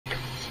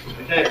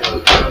Okay,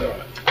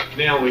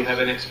 now we have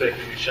our next speaker,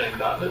 who's Shayne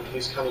Bartlett.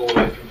 He's come all the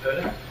way from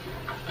Perth.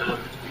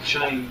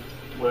 Shayne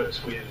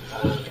works with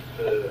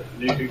the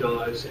Nuku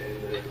guys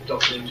and the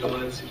Document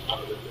guys. He's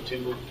part of the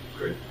Timber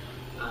group,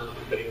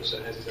 but he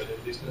also has his own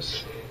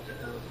business,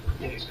 and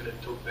yeah, he's going to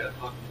talk about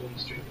high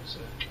performance Joomla. So,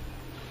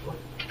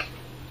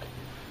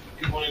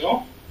 good morning,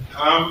 all.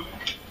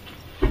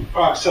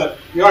 Right, so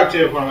the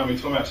idea of what I'm going to be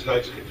talking about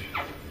today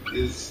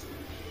is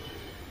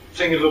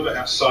thinking a little bit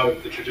outside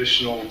of the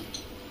traditional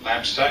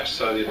LAMP stack,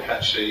 so the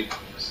Apache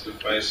sort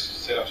of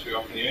based setups we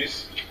often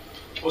use.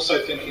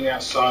 Also thinking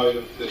outside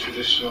of the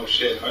traditional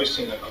shared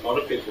hosting that a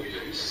lot of people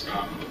use.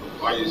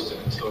 I used it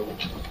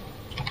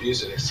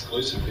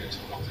exclusively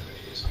until not that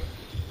many years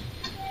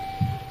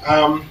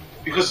ago.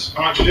 Because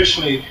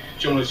traditionally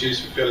Joomla is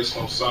used for fairly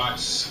small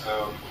sites.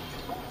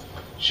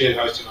 Shared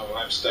hosting on the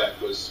LAMP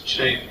stack was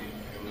cheap,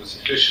 it was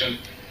efficient,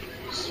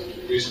 it was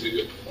reasonably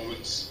good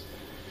performance.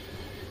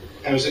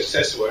 And it was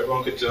accessible.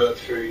 Everyone could do it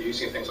through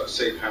using things like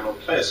cPanel or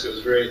Plesk. It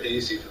was very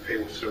easy for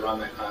people to run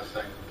that kind of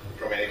thing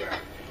from anywhere.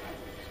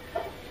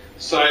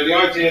 So the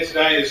idea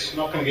today is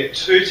not going to get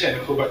too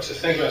technical, but to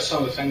think about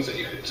some of the things that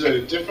you could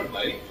do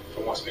differently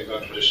from what's been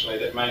done traditionally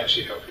that may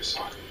actually help your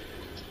site.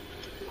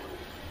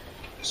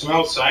 It's an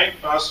old saying,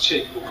 fast,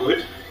 cheap or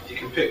good. You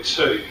can pick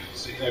two.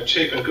 So you can have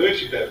cheap and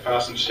good, you can have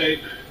fast and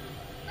cheap.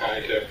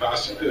 You can have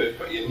fast and good,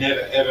 but you're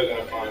never ever going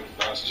to find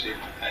fast, cheap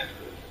and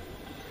good.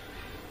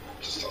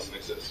 It just doesn't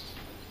exist.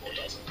 Or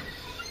does it?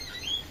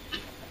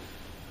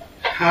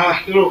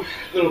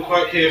 Little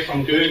quote here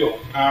from Google,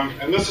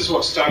 and this is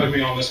what started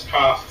me on this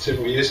path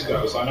several years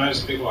ago. Is I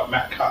noticed people like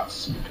Matt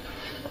Cutts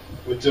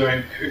were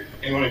doing.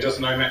 Anyone who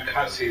doesn't know Matt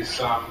Cutts, he's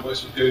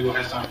works with Google,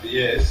 has done for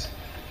years,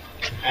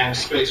 and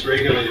speaks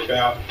regularly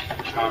about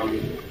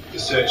the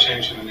search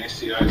engine and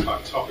SEO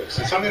type topics.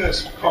 And something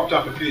that's popped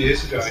up a few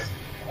years ago,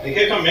 and he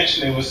kept on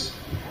mentioning, was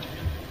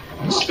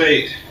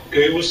speed.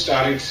 Google's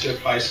starting to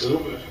place a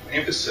little bit of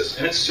emphasis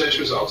in its search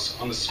results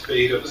on the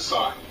speed of the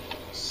site.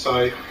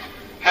 So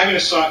having a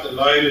site that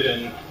loaded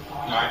in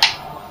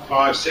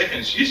 5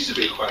 seconds used to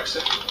be quite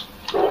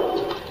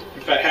acceptable.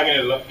 In fact,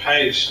 having a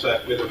page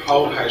that with a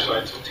whole page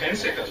load took 10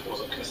 seconds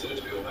wasn't considered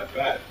to be all that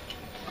bad.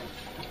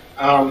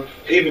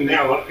 Even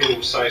now, a lot of people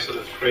will say sort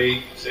of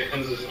 3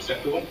 seconds is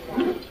acceptable.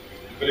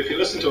 But if you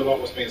listen to a lot of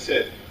what's being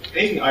said,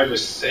 anything over a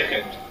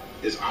second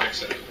is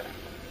unacceptable,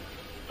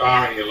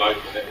 barring your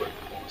local network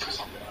performance or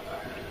something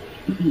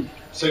like that.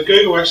 So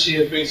Google actually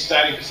had been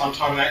stating for some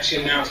time and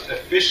actually announced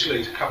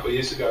officially a couple of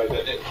years ago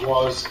that it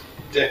was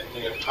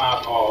definitely a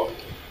part of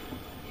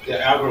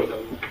the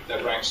algorithm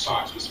that ranks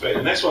sites with speed.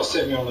 And that's what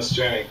set me on this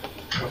journey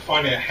of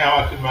finding out how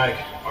I could make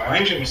my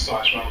own Joomla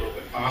sites run a little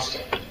bit faster.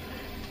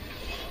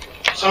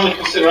 Some of the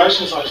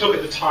considerations I took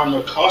at the time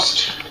were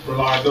cost,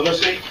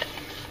 reliability.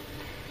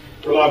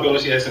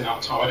 Reliability as in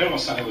uptime. I didn't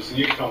want something that was a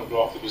new kid on the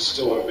block that was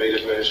still a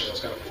beta version that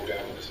was going to fall down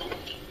all the time.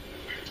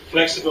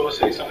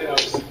 Flexibility, something that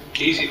was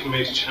easy for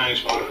me to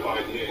change, modify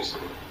and use.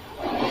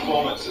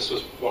 Performance, this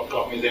was what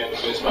got me there in the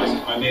first place.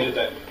 I needed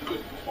that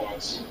good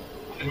performance.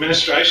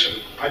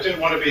 Administration, I didn't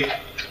want to be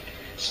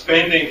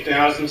spending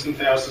thousands and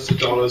thousands of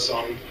dollars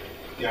on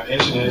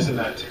engineers and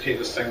that to keep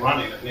this thing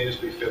running. It needed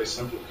to be fairly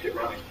simple to keep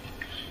running.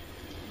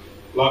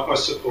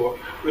 Likewise support.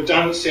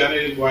 Redundancy, I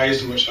needed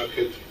ways in which I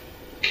could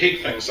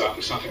keep things up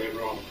if something went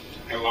wrong,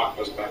 and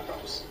likewise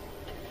backups.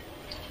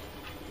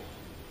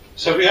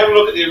 So if we have a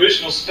look at the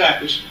original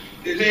stack, which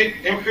who here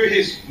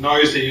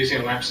knows they're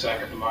using a LAMP stack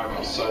at the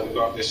moment, so they've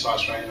got their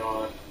sites running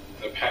on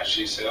an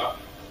Apache setup.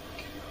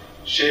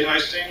 Shared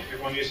hosting,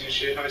 everyone using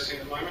shared hosting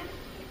at the moment?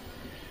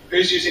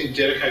 Who's using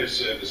dedicated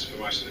servers for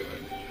most of their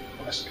work?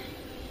 Mostly.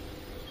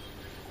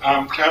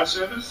 Cloud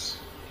servers?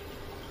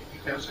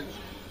 Cloud servers?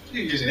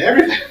 You're using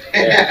everything.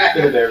 Yeah,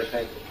 bit of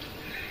everything.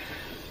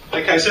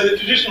 Okay, so the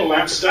traditional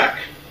LAMP stack,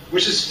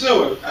 which is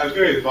still a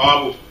very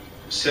viable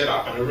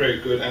setup and a very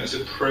good, and it's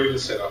a proven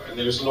setup, and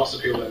there's lots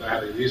of people that know how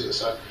to use it,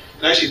 so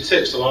it actually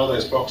ticks a lot of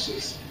those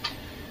boxes.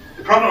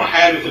 The problem I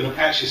had with an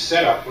Apache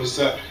setup was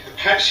that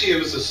Apache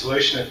was a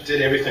solution that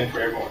did everything for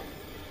everyone.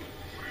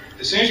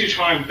 As soon as you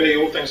try and be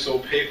all things to all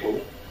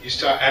people, you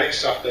start adding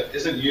stuff that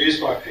isn't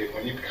used by people,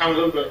 and you become a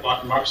little bit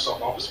like a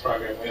Microsoft Office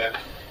program where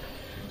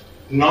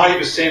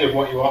 90% of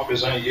what you offer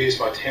is only used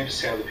by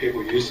 10% of the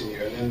people using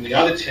you, and then the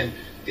other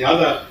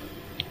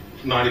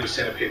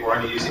 90% of people are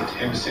only using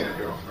 10% of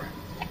your offering.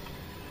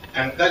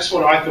 And that's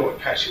what I thought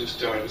Apache was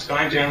doing. It was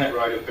going down that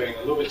road of being a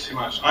little bit too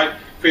much.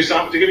 For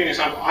example, to give you an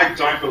example, I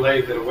don't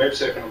believe that a web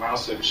server and a mail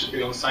server should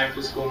be on the same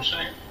physical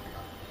machine.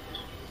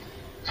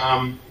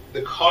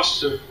 The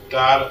cost of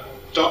data,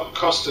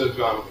 cost of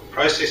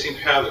processing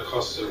power, the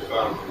cost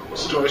of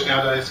storage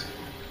nowadays,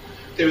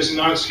 there is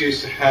no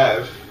excuse to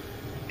have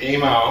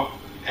email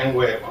and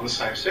web on the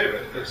same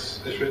server. It's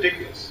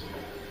ridiculous.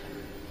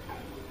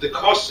 The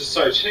cost is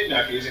so cheap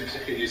now,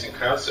 particularly using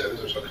cloud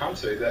servers, which I'll come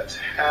to, that to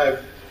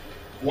have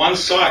one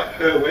site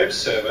per web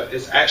server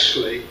is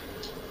actually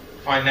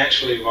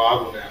financially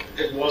viable now.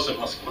 It wasn't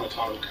once upon a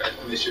time,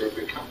 unless you're a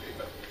big company,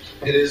 but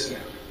it is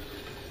now.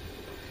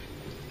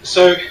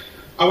 So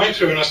I went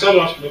through and I started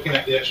off looking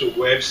at the actual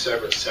web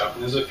server itself,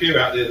 and there's a few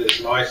out there.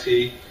 There's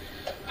Lighty,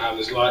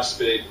 there's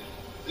Lightspeed,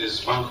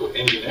 there's one called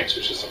Nginx,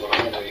 which is what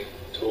I'm normally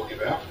talking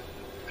about,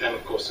 and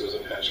of course there was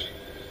Apache.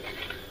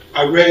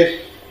 I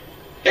read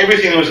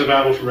everything that was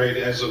available to read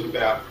as of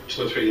about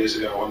 2 or 3 years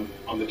ago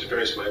on the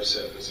various web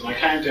servers, and I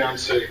came down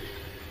to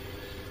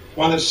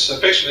one that's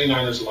affectionately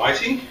known as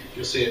Lighty.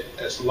 You'll see it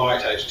as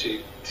Light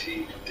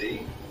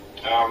HTTD.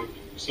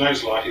 It's known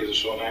as Lighty as a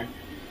short name.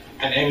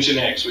 And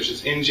Nginx, which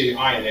is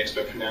Nginx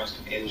but pronounced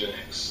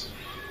Nginx.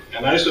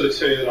 And those were the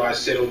two that I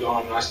settled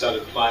on and I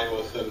started playing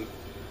with and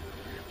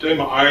doing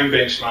my own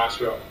benchmarks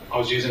where I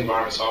was using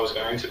environments I was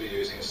going to be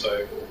using,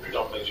 so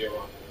predominantly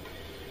Joomla.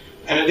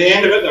 And at the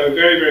end of it, they were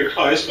very, very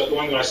close, but the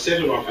one that I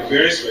settled on for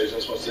various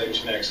reasons was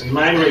Nginx. And the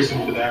main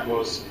reason for that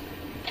was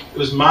it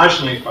was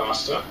marginally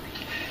faster.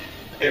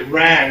 It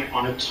ran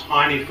on a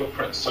tiny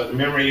footprint, so the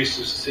memory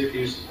usage, the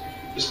CPU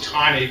was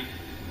tiny.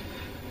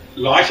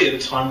 Lighty at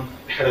the time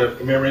had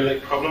a memory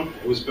leak problem.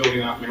 It was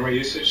building up memory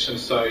usage, and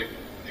so it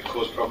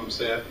caused problems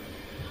there.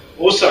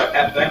 Also,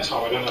 at that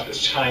time, I don't know if it's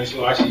changed,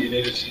 Lighty, you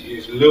needed to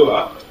use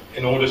Lua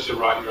in order to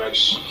write your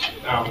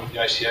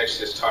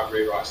HTXS type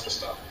rewrites and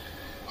stuff.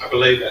 I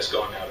believe that's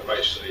gone now. It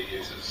actually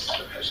uses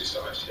Apache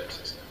style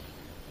HTXS now.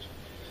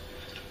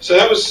 So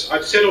that was,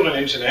 I'd settled on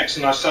Nginx,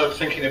 and I started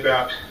thinking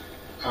about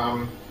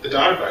the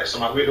database.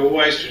 I'm like, we'd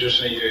always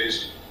traditionally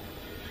used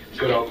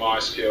good old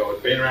MySQL.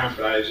 It'd been around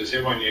for ages.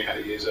 Everyone knew how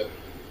to use it.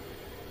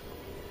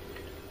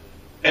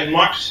 And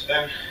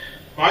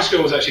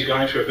MySQL was actually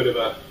going through a bit of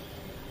a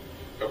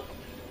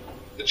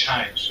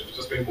change. It was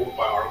just being bought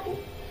by Oracle.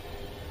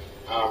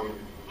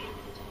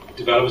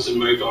 Developers had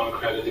moved on and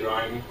created their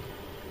own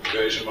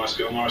version of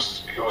MySQL.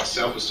 MySQL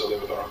itself was still there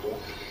with Oracle.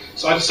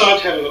 So I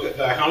decided to have a look at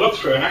that. And I looked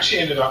through and actually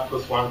ended up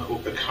with one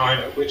called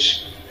Bacona,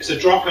 which is a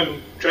drag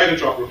and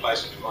drop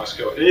replacement for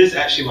MySQL. It is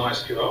actually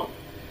MySQL.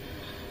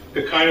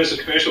 Bacona is a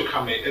commercial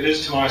company. It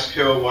is to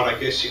MySQL what I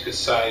guess you could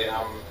say,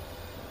 I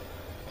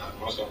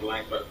was not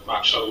blank, but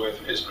Mark Shuttleworth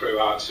and his crew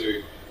are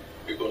to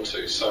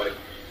Ubuntu. So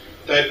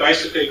they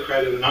basically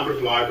created a number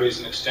of libraries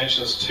and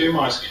extensions to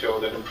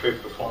MySQL that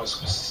improved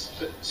performance,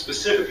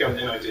 specifically on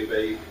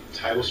MongoDB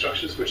table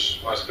structures, which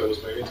MySQL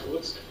was moving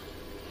towards.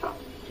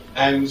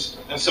 And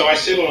so I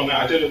settled on that.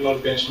 I did a lot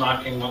of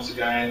benchmarking once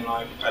again, and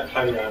I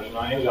played around, and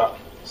I ended up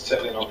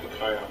settling on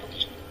Bacona.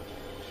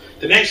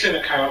 The next thing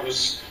that came up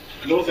was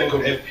a little thing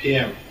called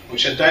FPM,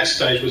 which at that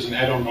stage was an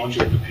add-on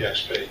module for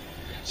PHP.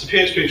 So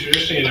PHP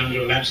traditionally under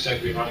a LAMP stack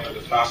had been running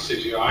under fast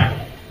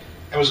CGI,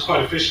 and was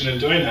quite efficient in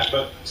doing that,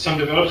 but some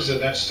developers at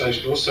that stage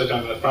had also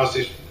done the fast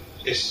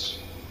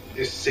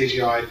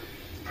CGI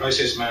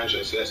process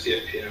manager, so that's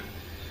the FPM.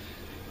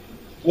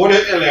 What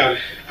it allowed,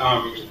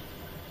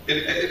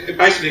 it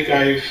basically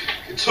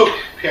it took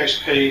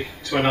PHP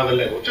to another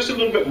level, just a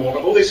little bit more,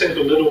 but all these things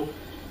were little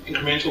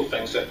incremental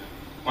things that,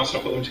 once I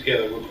put them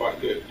together, were quite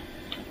good.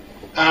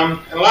 And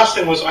the last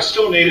thing was I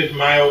still needed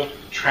mail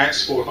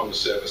transport on the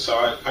server,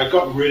 so I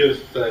got rid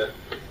of the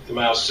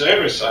mail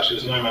server as such. There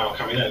was no mail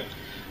coming in.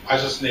 I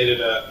just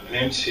needed an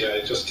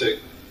MTA just to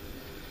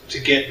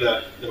get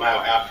the mail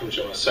out from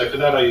Joomla. So for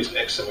that I used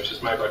Exim, which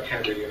is made by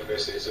Canterbury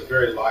University. It's a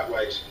very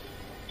lightweight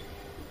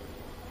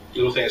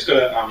little thing. It's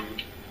got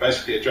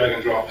basically a drag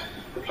and drop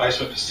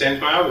replacement for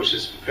SendMail, which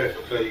is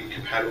perfectly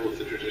compatible with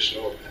the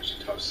traditional Apache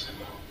type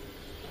SendMail.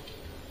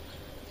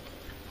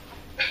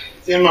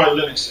 In my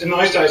Linux, in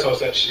those days I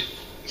was actually,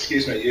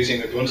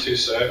 using Ubuntu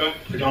server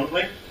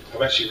predominantly.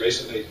 I've actually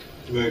recently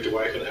moved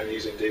away from that and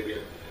using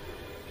Debian.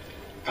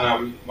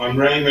 My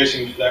main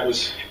reason for that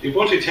was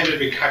Ubuntu tended to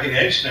be cutting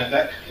edge, and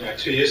at that,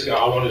 2 years ago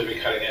I wanted to be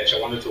cutting edge. I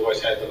wanted to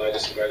always have the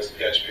latest and greatest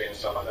PHP and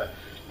stuff like that.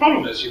 The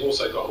problem is you've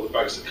also got all the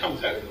bugs that come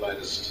with having the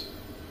latest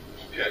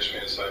PHP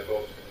and so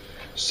forth.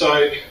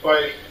 So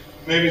by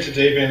moving to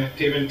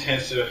Debian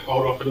tends to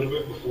hold off a little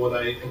bit before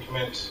they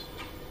implement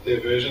their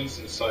versions,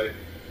 and so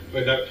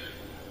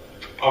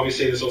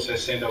obviously there's also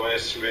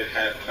CentOS, Red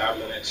Hat, Cloud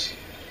Linux.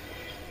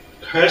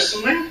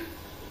 Personally,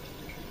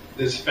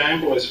 there's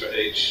fanboys for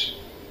each.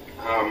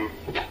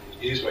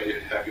 Use what you're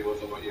happy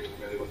with and what you're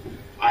familiar with.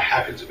 I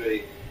happen to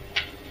be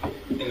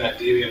in that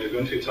Debian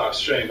Ubuntu type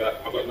stream,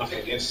 but I've got nothing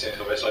against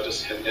CentOS. I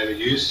just have never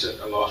used it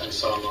a lot, and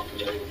so I'm not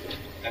familiar with it.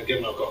 And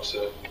given I've got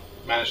to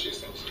manage these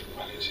things,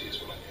 I need to use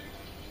what I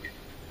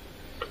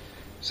can.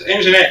 So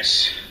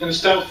Nginx, I'm going to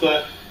start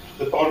with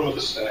the bottom of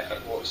the stack,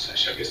 or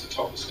I guess the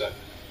top of the stack.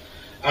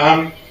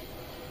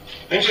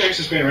 Nginx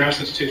has been around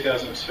since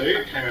 2002.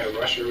 It came out of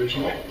Russia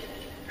originally.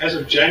 As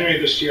of January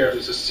this year, it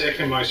was the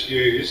second most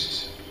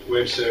used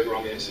web server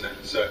on the internet.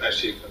 So it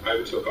actually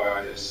overtook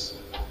IIS.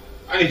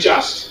 Only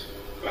just,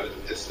 but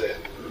it's there.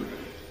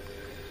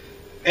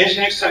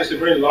 Nginx takes a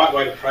very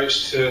lightweight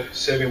approach to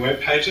serving web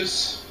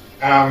pages.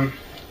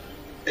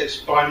 It's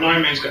by no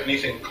means got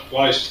anything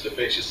close to the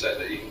feature set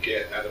that you can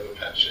get out of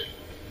Apache.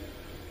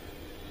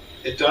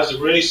 It does a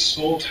really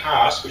small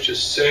task, which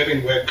is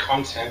serving web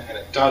content, and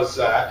it does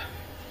that,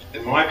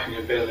 in my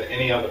opinion, better than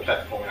any other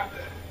platform out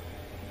there.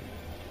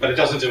 But it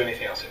doesn't do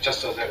anything else, it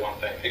just does that one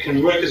thing. It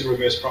can work as a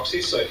reverse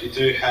proxy, so if you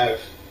do have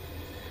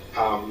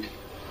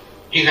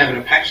you can have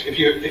an Apache.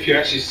 If you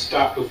actually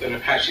start with an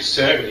Apache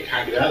server and you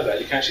can't get out of that,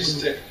 you can actually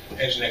stick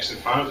Nginx in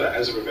front of that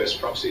as a reverse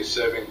proxy,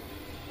 serving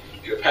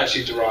your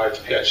Apache-derived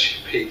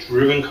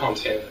PHP-driven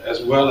content,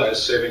 as well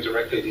as serving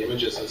directly the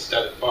images and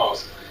static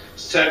files.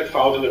 Static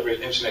file delivery,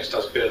 Nginx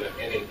does better than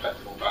any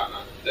platform partner.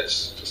 It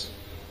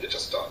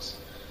just does.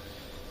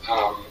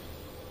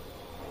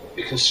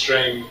 You can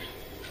stream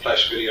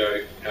Flash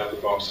video out of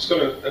the box. It's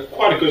got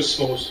quite a good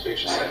small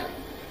feature set.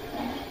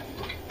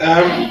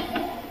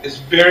 It's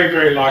very,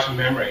 very light in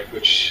memory,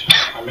 which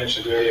I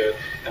mentioned earlier,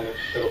 and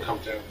it'll come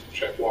down to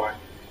track why.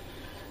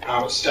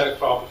 Its static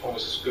file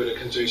performance is good. It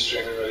can do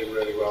streaming really,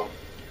 really well.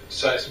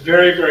 So it's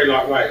very, very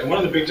lightweight. And one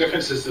of the big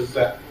differences is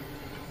that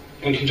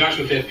in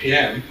conjunction with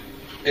FPM,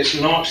 it's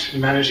not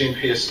managing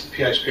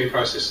PHP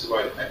processes the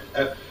way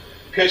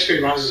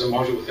PHP runs as a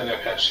module within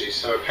Apache.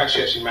 So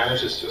Apache actually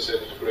manages to a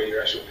certain degree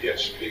your actual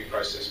PHP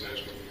process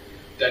management.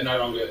 That no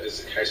longer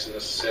is the case in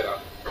this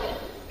setup.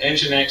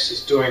 Nginx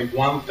is doing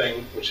one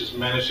thing, which is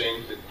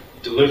managing the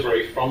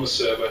delivery from the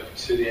server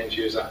to the end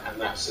user,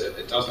 and that's it.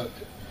 It doesn't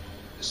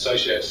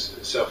associate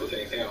itself with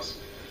anything else.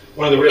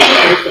 One of the really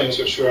cool things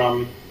which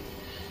we're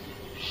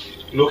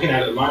looking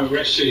at the moment, we're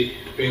actually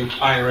been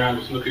playing around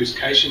with Nuku's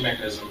caching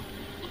mechanism.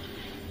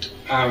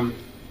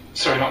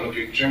 Sorry, not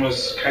Nuku,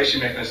 Joomla's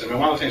caching mechanism. And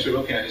one of the things we're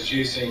looking at is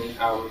using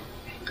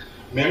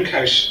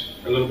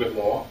memcache a little bit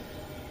more,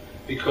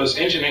 because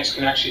Nginx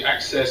can actually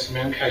access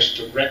memcache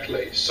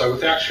directly. So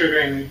without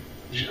triggering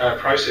a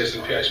process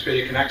in PHP,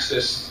 you can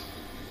access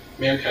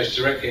memcache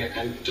directly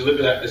and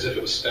deliver that as if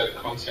it was static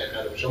content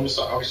out of Joomla.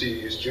 So obviously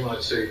you use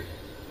Joomla to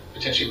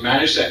potentially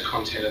manage that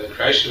content and the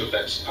creation of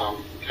that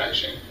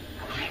caching,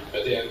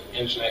 but then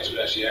Nginx would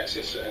actually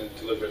access it and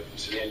deliver it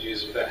to the end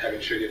user without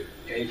having triggered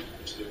any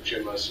sort of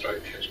Joomla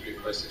stroke PHP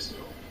process at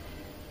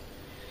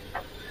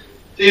all.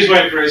 These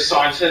weren't very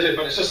scientific,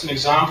 but it's just an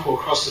example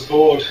across the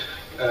board.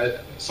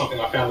 Something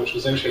I found which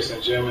was interesting.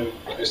 A German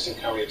hosting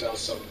company had done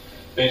some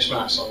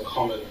benchmarks on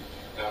common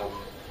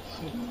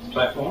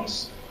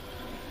platforms.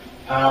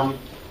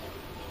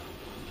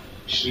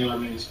 Schneller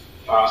means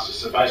faster,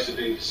 so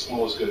basically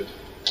small is good.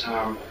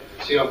 So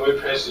you got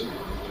WordPress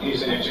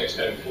using Nginx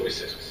having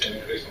 46%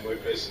 increase in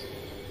WordPress.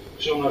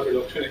 Joomla, if you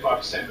look,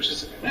 25%, which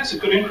is that's a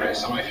good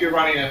increase. I mean, if you're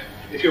running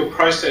if your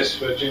process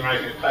for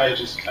generating a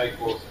page is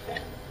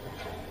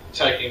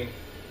taking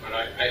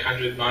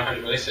 800,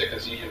 900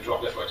 milliseconds, you can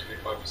drop that by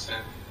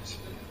 25%.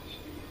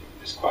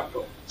 It's quite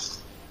cool.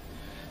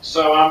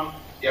 So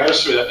yeah, I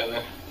just threw that in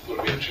there. Thought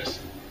it'd be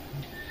interesting.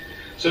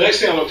 So the next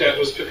thing I looked at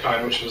was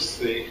Percona, which was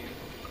the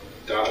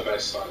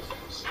database side of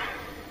things.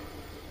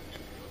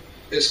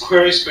 Its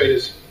query speed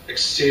is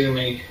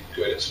exceedingly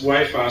good. It's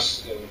way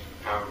faster than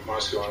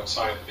MySQL on its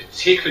own,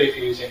 particularly if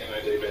you're using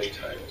NoDB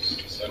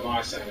tables. So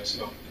my saying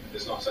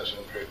there's not such an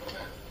improvement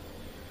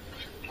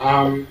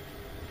there.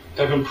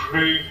 They've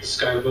improved the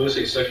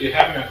scalability. So if you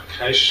have an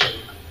application,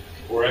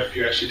 or if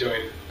you're actually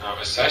doing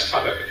a SaaS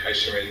type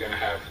application where you're going to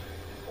have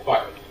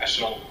quite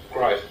astronomical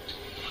growth,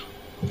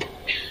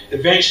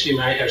 eventually you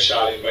may have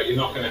sharding, but you're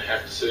not going to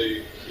have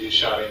to use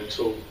sharding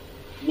until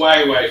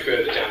way, way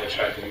further down the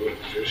track than you would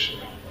have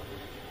traditionally.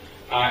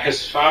 It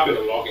has far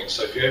better logging,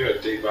 so if you're ever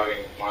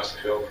debugging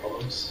MySQL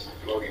problems,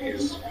 logging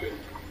is good.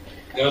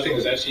 The other thing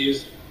is actually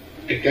used,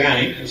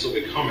 again, and this will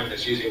be common,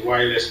 it's using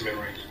way less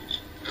memory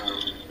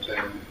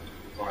than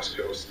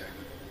MySQL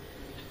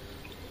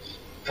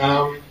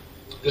standard.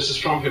 This is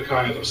from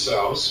Percona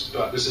themselves,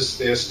 but this is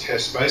their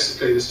test.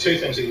 Basically, there's two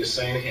things that you're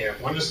seeing here.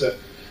 One is that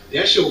the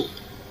actual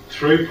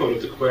throughput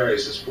of the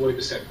queries is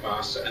 40%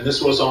 faster, and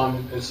this was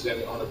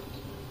incidentally on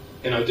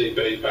a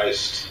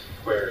NoDB-based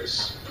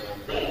queries.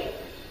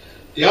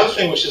 The other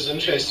thing which is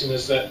interesting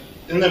is that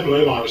in the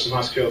blue line, which is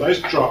MySQL, those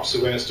drops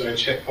are when it's doing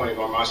checkpointing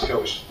on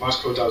MySQL, which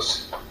MySQL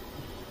does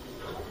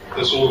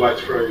this all the way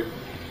through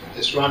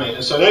it's running.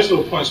 And so those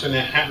little points when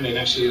they're happening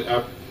actually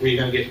are where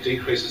you're going to get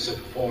decreases in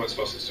performance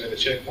whilst it's doing the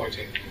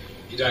checkpointing.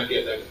 You don't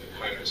get that with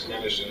Percona. It's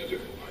managed in a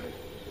different way.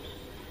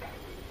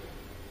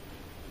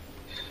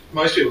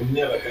 Most people have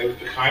never heard of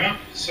Percona,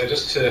 so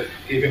just to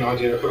give you an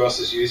idea of who else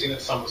is using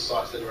it, some of the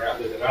sites that are out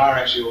there that are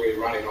actually already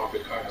running on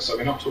Percona. So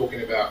we're not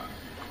talking about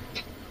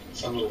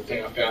some little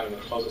thing I found in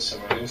the closet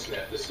somewhere on the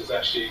internet. This is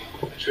actually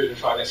a true and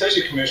fine. It's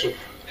actually a commercial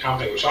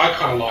company, which I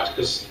kind of like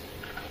because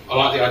I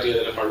like the idea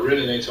that if I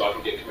really need to, I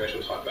can get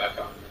commercial type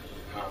backup.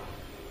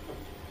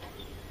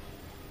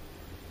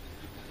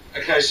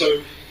 Okay,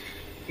 so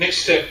next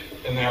step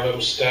in our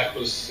little stack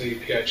was the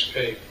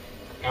PHP.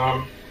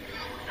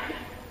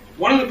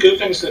 One of the good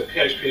things that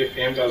PHP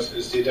FPM does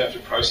is the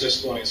adaptive process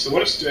spawning. So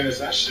what it's doing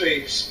is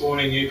actually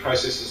spawning new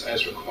processes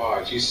as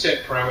required. You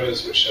set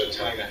parameters which are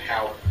telling it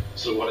how,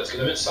 sort of what its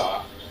limits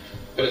are,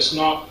 but it's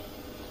not.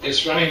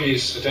 It's running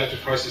these adaptive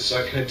processes so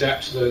it can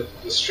adapt to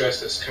the stress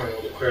that's coming,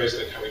 or the queries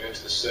that are coming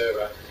into the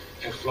server,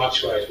 and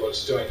fluctuate what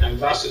it's doing. And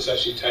thus, it's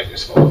actually taking a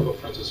smaller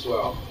footprint as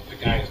well.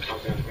 Again, it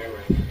comes down to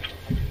memory.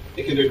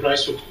 It can do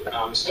graceful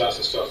starts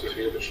and stops if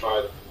you ever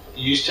tried.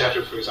 You used to have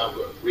to, for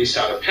example,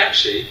 restart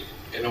Apache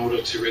in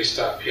order to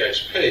restart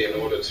PHP, in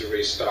order to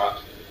restart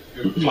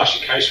flush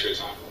your cache, for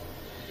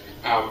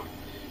example.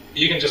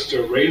 you can just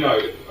do a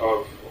reload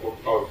of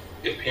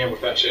FPM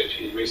without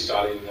actually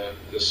restarting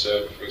the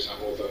server, for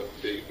example, or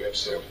the web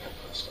server, and that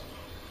kind of stuff.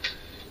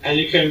 And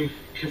you can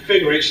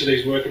configure each of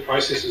these worker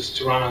processes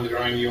to run under their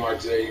own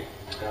UID in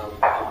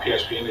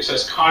PHP. So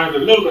it's kind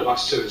of a little bit like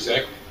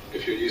ServExec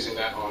if you're using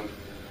that on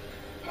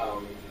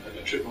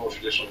a more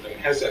traditional thing. It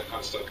has that kind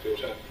of stuff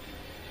built in.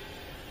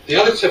 The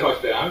other tip I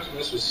found, and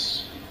this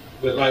was,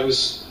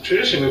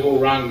 traditionally we've all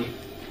run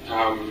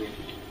our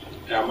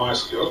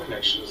MySQL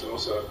connections and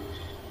also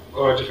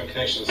all our different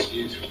connections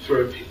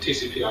through a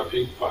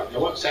TCP/IP pipe. Now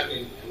what's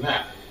happening in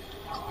that?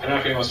 I don't know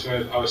if anyone's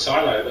familiar with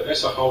OSI layer, but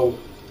that's a whole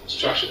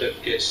structure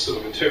that gets sort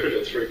of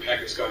interpreted through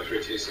packets going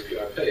through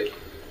TCP/IP,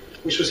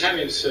 which was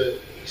happening to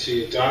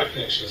your data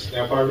connections.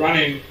 Now by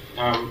running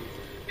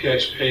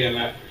PHP and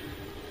that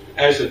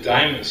as a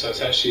daemon, so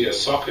it's actually a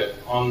socket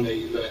on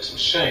the Linux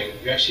machine,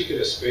 you actually get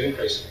a speed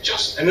increase.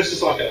 And this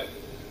is like a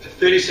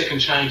 30-second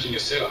change in your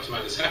setup to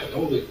make this happen.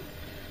 All the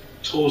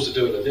tools to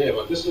do it are there,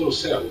 but this little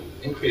setup will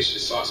increase your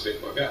site speed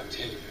by about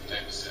 10 to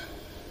 15%.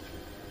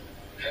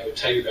 And it would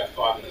take you about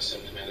 5 minutes to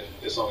implement it,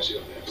 as long as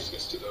you've got the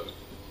access to do it.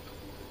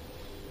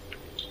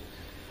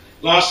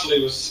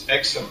 Lastly was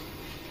Exim.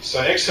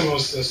 So Exim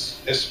was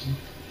it's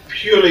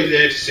purely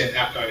there to send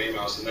outgoing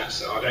emails, and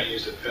that's it. I don't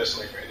use it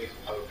personally for any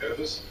other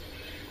purpose.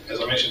 As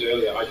I mentioned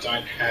earlier, I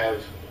don't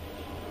have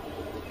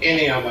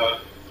any other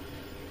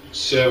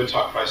server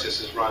type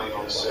processes running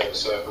on the server.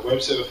 So a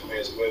web server for me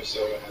is a web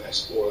server, and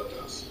that's all it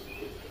does.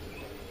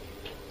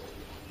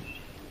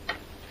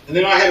 And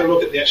then I had a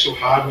look at the actual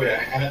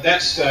hardware, and at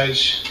that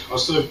stage, I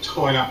was sort of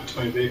toying up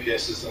between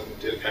VPSs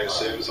and dedicated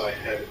servers. I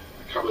had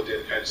a couple of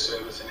dedicated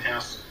servers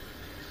in-house,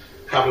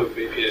 a couple of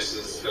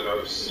VPSs that I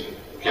was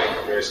getting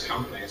from various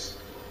companies.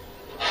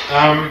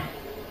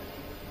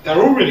 They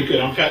were all really good.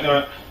 In fact,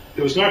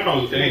 there was no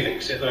problems with anything,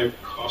 except they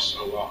cost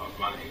a lot of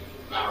money.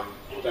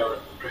 They were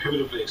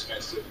prohibitively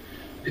expensive,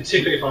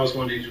 particularly if I was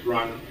wanting to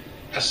run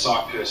a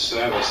site per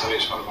server. So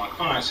each one of my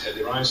clients had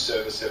their own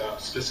server set up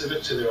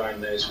specific to their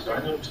own needs with their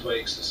own little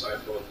tweaks and so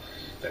forth.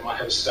 They might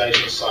have a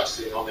staging site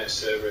sitting on their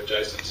server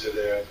adjacent to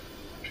their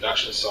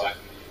production site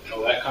and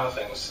all that kind of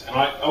things. And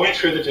I went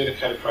through the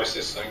dedicated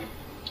process thing,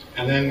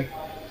 and then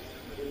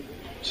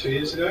 2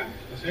 years ago,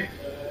 I think,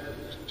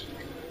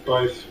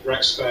 both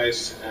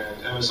Rackspace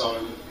and Amazon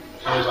and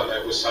companies like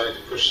that were starting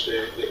to push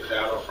their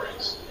cloud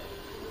offerings.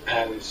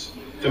 And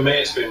for me,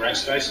 it's been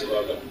Rackspace,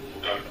 although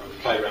I've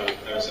played around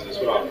with Amazon as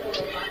well.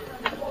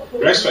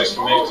 Rackspace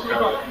for me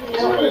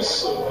was always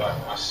sort of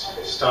like my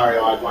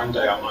starry-eyed, one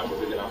day I might be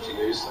big enough to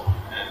use them,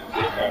 and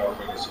their cloud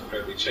offering is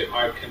incredibly cheap.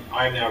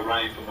 I'm now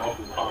running for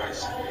multiple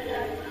clients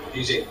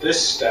using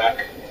this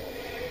stack,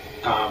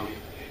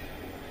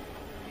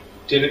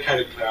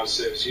 dedicated cloud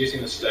service,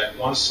 using the stack,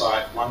 one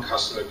site, one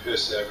customer per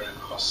server, and it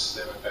costs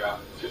them about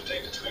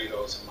 $15 to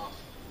 $20 a month,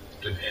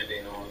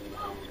 depending on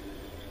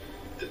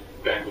the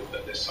bandwidth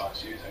that their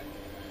site's using.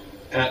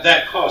 And at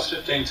that cost,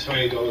 $15 to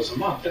 $20 a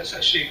month, that's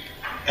actually,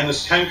 and the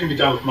same can be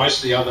done with most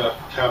of the other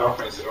cloud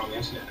offerings that are on the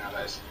internet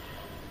nowadays.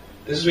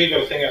 This is where you've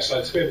got to think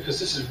outside the square, because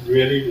this is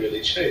really,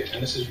 really cheap,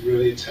 and this is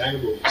really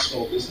attainable for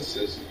small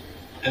businesses.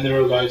 And there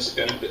are loads of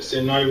benefits.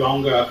 They're no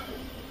longer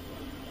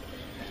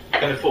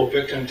going to fall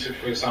victim to,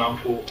 for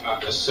example,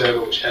 a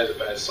server which has a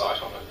bad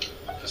site on it,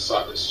 a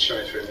site that's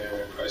chewing through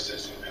memory and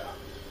processing power.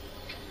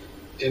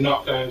 They're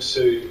not going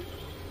to,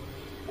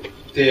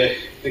 they're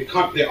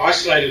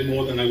isolated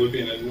more than they would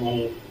be in a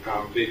normal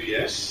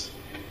VPS.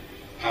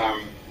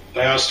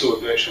 They are still a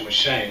virtual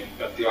machine,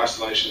 but the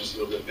isolation is a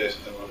little bit better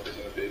than what it is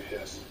in a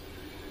VPS.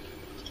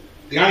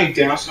 The only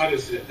downside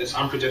is that it's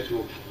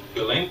unpredictable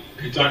billing.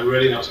 You don't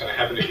really know what's going to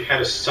happen. If you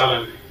had a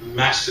sudden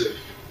massive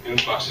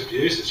influx of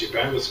users, your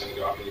bandwidth's going to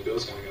go up and your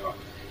bill's going to go up.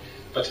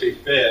 But to be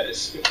fair,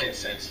 it's 15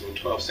 cents or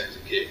 12 cents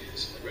a gig.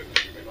 It's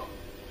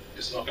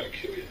not going to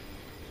kill you.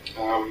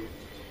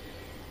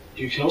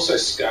 You can also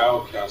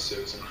scale cloud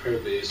service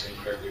incredibly easily,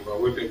 incredibly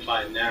well. We've been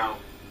playing now,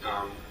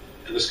 and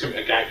this can,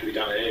 again can be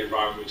done in any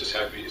environment. We just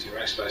have been using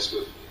Rackspace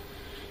with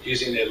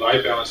using their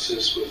load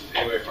balancers with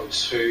anywhere from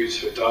 2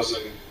 to a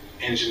dozen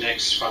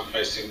Nginx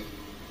front-facing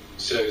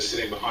servers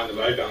sitting behind the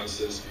load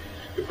balancers.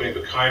 We're putting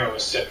Bacona on a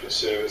separate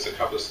service, a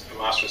couple of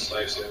master and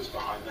slave servers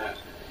behind that.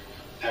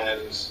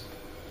 And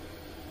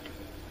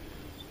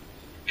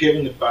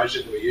given the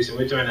budget that we're using,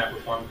 we're doing that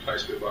with one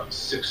place. We've got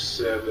 6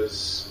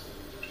 servers,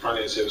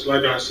 front-end servers,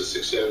 load balancers,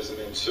 6 servers, and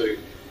then 2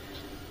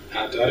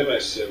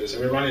 database servers.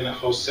 And we're running that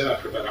whole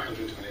setup for about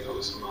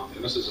 $120 a month.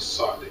 And this is a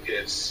site that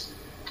gets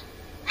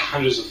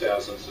hundreds of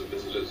thousands of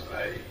visitors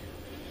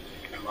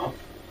a month.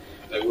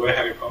 They were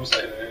having problems. They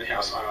had an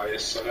in-house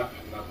IIS set up,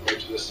 and they've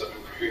moved to this to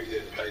improve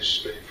their page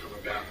speed from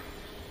about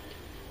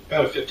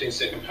a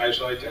 15-second page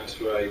load down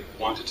to a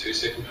 1 to 2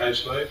 second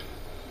page load.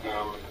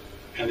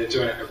 And they're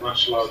doing it at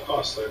much lower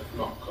cost. They've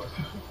not got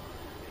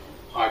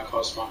high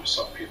cost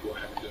Microsoft people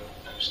having to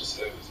manage the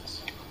servers and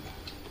stuff like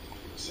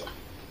that. So,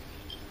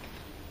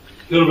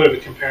 a little bit of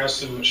a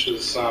comparison, which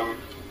was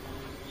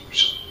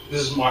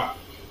this is what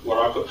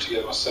I put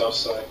together myself.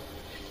 So,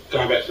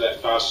 going back to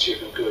that fast,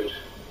 cheap, and good,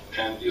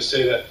 and you'll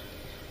see that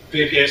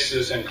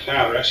VPSs and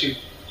cloud are actually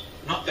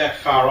not that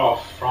far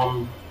off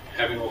from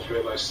having all three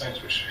of those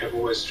things, which have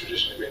always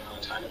traditionally been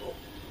unattainable.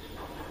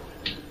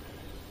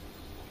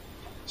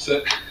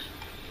 So,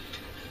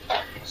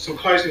 some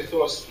closing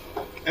thoughts.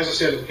 As I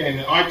said at the beginning,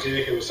 the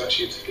idea here was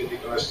actually to get you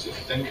guys to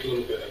think a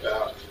little bit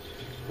about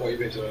what you've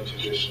been doing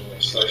traditionally.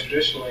 So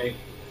traditionally,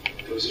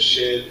 there was a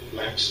shared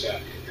LAMP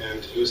stack, and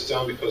it was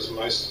done because a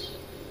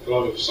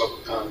lot of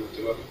development,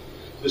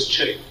 it was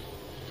cheap.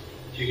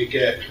 You could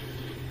get,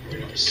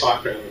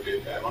 SiteGround would be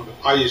a bad one, but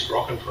I used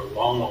Rockin for a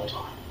long, long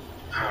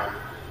time.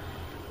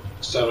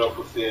 Started off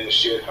with their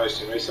shared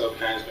hosting resale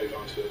plans, moved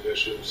on to a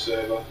virtual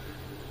server.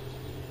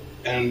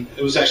 And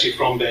it was actually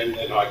from then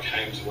that I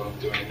came to what I'm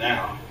doing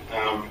now.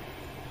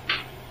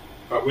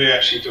 But we're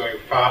actually doing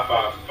far,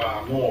 far,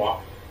 far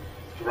more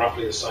for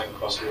roughly the same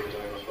cost we were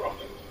doing with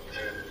Rockin.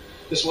 And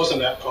this wasn't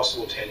that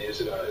possible 10 years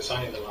ago. It's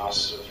only in the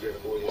last 3 or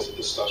 4 years that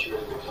this stuff's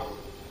really become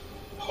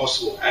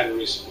possible at a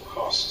reasonable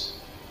cost.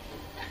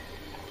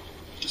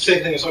 The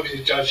second thing is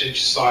obviously judge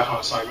each site on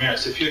its own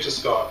merits. If you've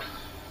just got,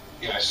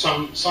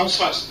 some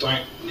sites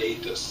don't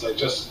need this.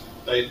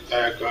 They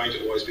are going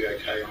to always be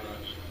okay on a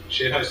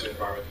shared hosting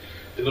environment.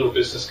 The little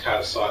business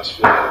card sites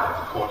for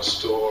the corner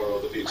store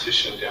or the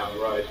beautician down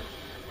the road,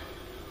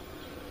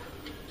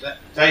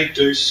 they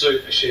do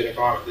suit a shared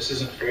environment. This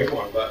isn't for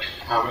everyone, but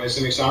as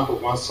an example,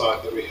 one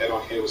site that we had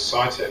on here was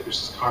SciTech, which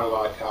is kind of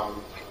like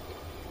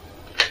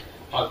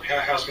the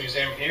Powerhouse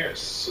Museum here.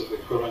 It's sort of the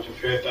equivalent in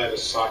Perth. They have a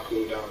site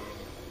called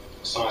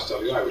Science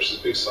WA, which is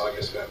a big site,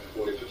 gets about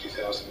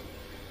 40,000-50,000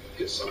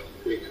 hits a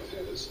week, I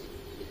think it is.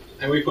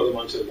 And we put them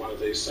onto one of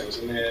these things,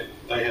 and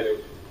they had a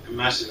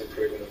massive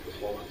improvement in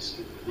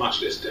performance,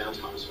 much less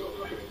downtime as well,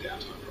 not having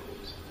downtime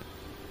problems.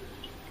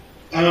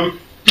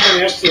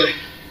 Something else to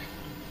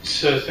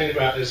think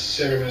about is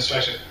server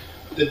administration.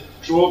 The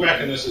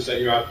drawback in this is that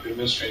you are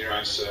administering your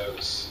own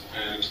servers,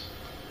 and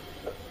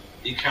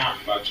you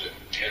can't budget.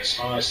 It's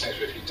one of those things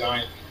where if you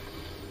don't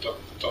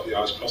dot the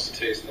I's, cross the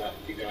T's, and that,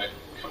 you're going to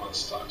come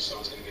unstuck.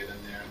 Someone's going to get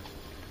in there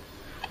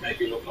and make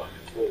you look like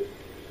a fool.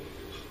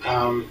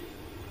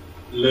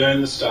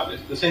 Learn the stuff.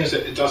 The thing is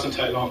that it doesn't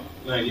take long.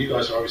 You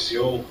guys are obviously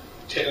all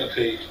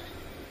technically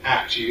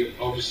apt.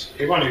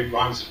 Everyone who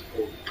runs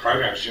or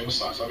programs Joomla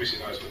sites obviously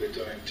knows what they're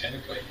doing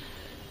technically.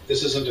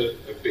 This isn't a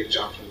big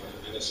jump from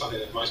that, and it's something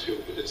that most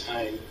people could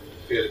attain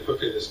fairly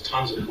quickly. There's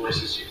tons of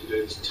courses you can do.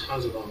 There's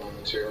tons of online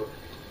material.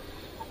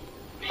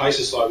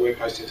 Places like Web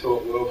Hosting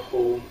Talk,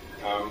 Whirlpool,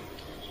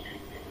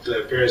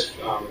 the various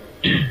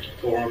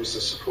forums, the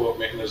support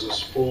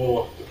mechanisms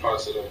for the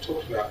products that I've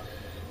talked about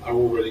are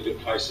all really good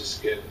places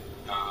to get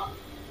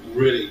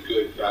really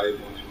good,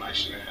 valuable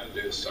information on how to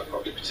do this stuff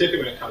properly,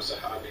 particularly when it comes to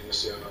hardening the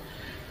server.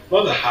 A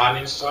lot of the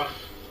hardening stuff,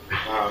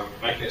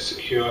 making it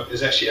secure,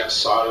 is actually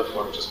outside of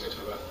what I've just been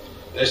talking about.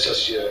 That's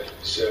just your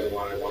server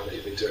 101 that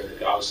you'll be doing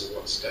regardless of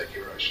what stack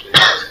you're actually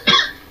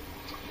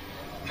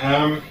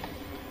using.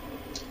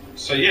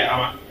 So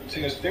yeah,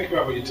 think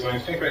about what you're doing,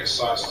 think about your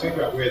sites, think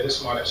about where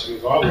this might actually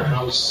be viable, and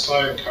I would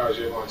so encourage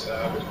everyone to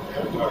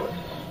have a go.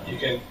 You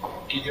can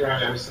get your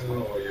own Amazon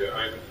or your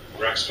own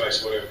rack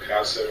space, whatever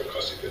cloud server,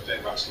 costs you $15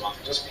 a month,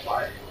 and just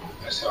play.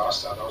 That's how I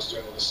started. I was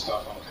doing all this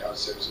stuff on cloud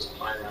servers, just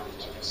playing around with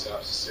different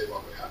setups to see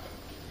what would happen.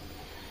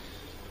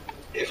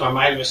 If I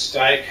made a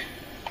mistake,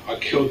 I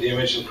killed the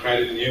image and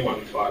created a new one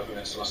in 5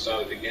 minutes, and I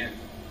started again.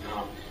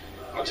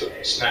 I took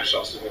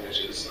snapshots of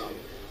images.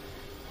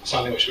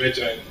 Something which we're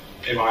doing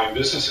in my own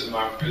business at the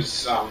moment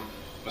is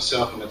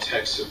myself and the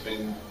techs have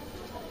been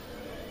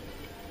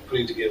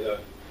putting together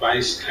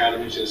base cloud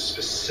images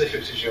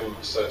specific to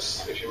Joomla. So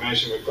if you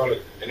imagine we've got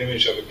an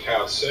image of a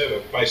cloud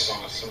server based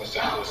on a similar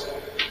stack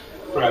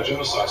for our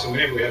Joomla sites, and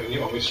whenever we have a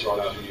new one, we just write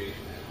out a new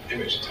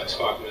image. It takes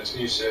 5 minutes,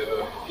 new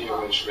server, new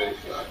image, ready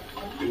for that.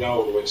 We know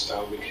all the work's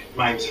done. We can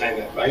maintain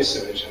that base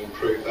image and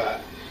improve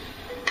that.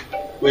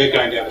 We're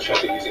going down the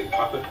track of using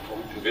Puppet, or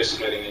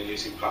investigating and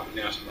using Puppet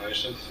now to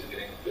manage them. They're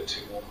getting a bit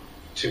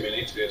too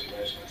many to be able to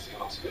manage them. That's the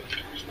answer,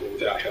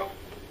 without help.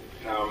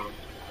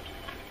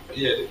 But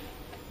yeah,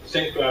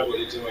 think about what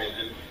you're doing,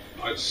 and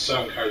I'd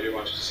so encourage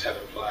everyone to just have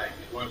a play.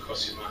 It won't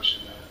cost you much,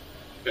 and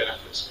the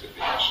benefits could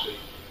be actually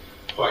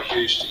quite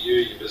huge to you,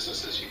 your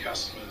businesses, your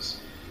customers.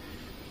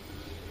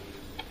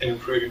 And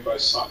improving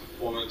both site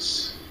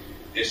performance,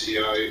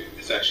 SEO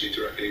is actually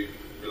directly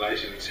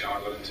related. That's how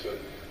I got into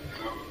it.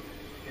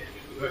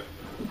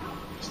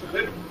 That's about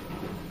it.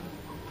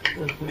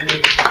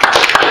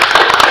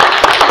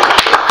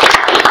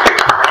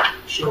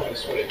 Sure, and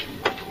sweet.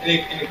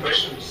 Any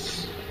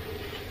questions?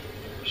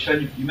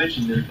 Shayne, you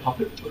mentioned the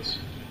Puppet was.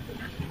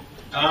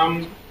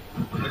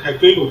 Okay,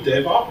 Google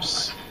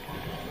DevOps.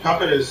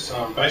 Puppet is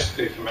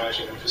basically for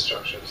managing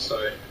infrastructure.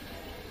 So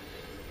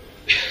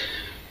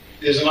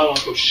there's another one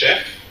called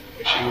Chef,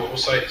 which you will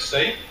also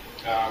see.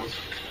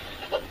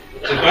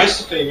 They're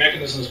basically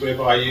mechanisms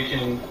whereby you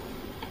can,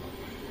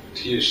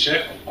 to use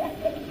Chef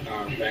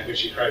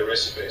language, you create a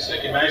recipe. So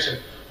you can imagine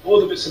all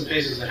the bits and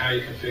pieces of how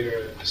you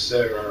configure a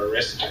server or a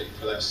recipe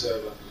for that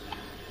server.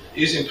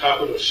 Using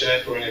Puppet or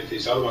Chef or any of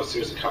these other ones,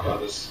 there's a couple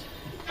others.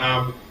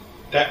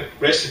 that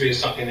recipe is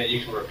something that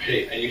you can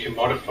repeat and you can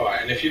modify.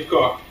 And if you've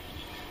got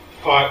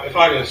if I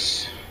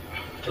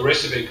got a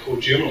recipe called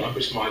Joomla,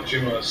 which is my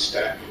Joomla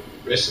stack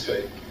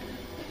recipe,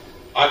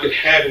 I could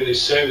have all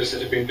these servers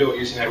that have been built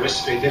using that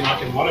recipe, then I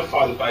can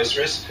modify the base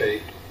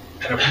recipe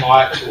and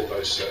apply it to all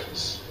those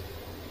servers.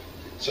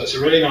 So it's a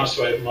really nice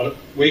way of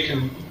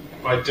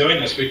by doing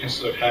this, we can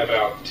sort of have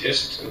our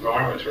test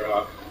environment or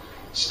our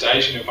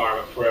staging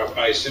environment for our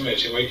base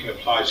image, and we can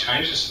apply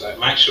changes to that,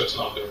 make sure it's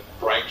not going to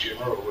break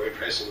Joomla or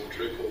WordPress or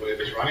Drupal or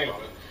whatever's running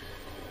on it.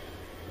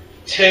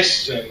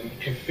 Test and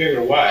configure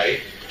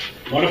away,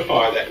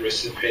 modify that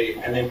recipe,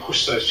 and then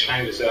push those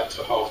changes out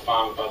to a whole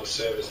farm of other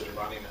servers that are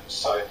running it.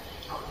 So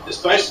it's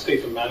basically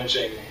for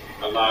managing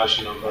a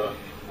large number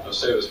of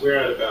servers. We're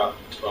at about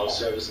 12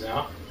 servers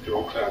now. They're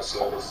all cloud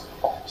servers.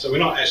 So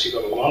we've not actually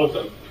got a lot of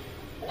them,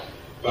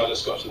 but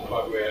it's got to the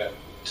point where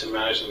to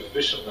manage them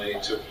efficiently,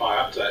 to apply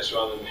updates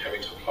rather than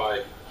having to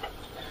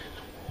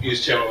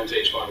use Terminal into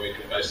each one, we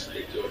can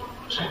basically do it.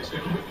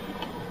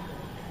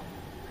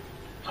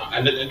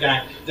 And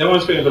again, that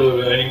one's been a bit of a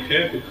learning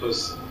curve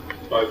because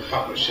both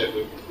Hutt and Shep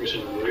were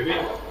written in Ruby,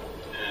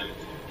 and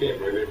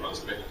getting Ruby runs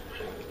better.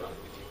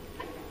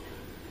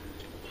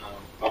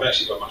 I've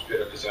actually got much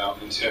better because our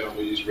internal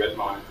we use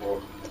Redmine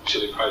or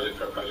Chili Project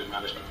for our project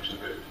management, which is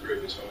very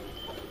Ruby. So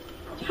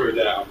through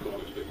that, I've got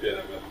a bit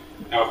better. But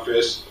our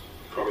first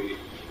probably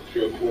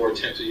 3 or 4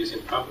 attempts at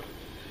using Public,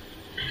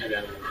 and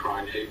then a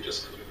crying heap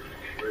just because we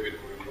couldn't get Ruby to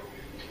work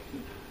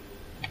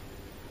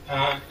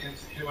properly.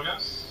 Anyone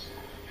else?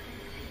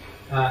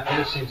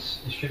 Ever since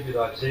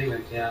DistributeIT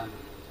went down,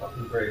 I've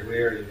been very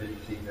wary of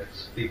anything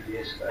that's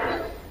VPS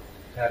based.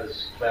 How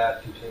does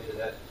cloud compare to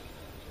that?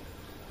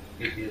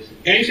 VPS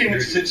Anything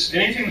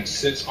that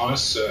sits on a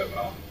server,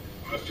 on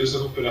a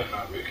physical bit of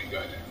hardware, can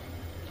go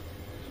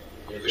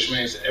down. Which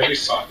means that every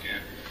site can.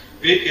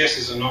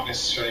 VPSs are not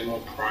necessarily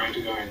more prone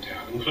to going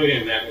down,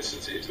 including in that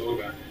instance that you talk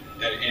about,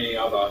 than any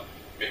other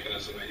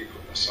mechanism that you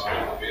put in a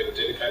site, be it a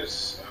dedicated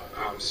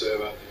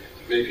server, a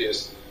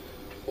VPS,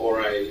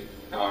 or a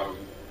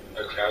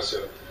cloud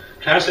server.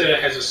 Cloud server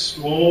has a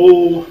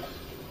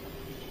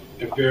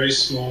very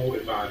small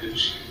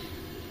advantage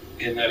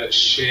in that it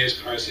shares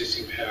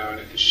processing power and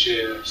it can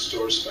share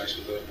storage space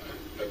with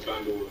a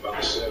bundle of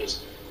other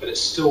servers, but it's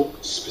still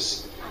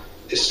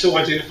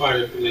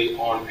identifiably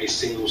on a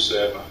single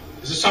server.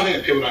 This is something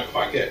that people don't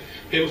quite get.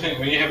 People think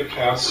when you have a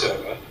cloud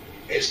server,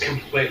 it's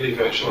completely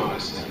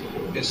virtualized.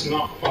 It's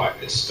not quite.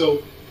 It's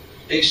still,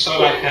 each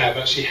site I have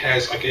actually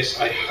has, I guess,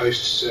 a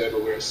host server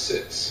where it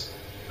sits.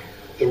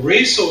 The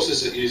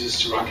resources it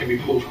uses to run can be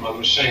pulled from other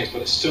machines,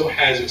 but it still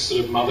has its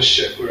sort of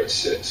mothership where it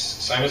sits.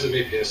 Same as a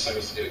VPS, same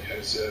as a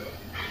dedicated server.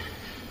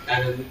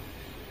 And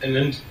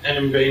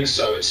in being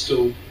so, it's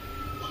still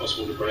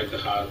possible to break the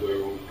hardware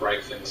or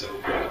break things that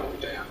will break it all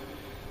down.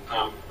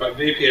 But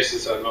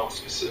VPSs are not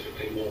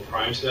specifically more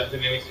prone to that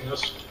than anything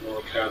else,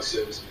 more cloud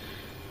servers.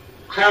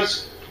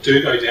 Clouds do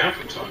go down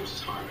from time to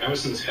time.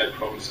 Amazon's had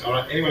problems.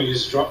 Anyone who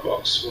uses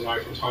Dropbox will know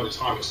from time to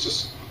time it's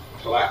just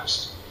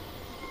collapsed.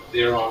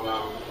 They're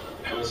on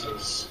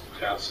Amazon's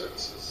cloud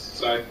services.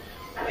 So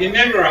you're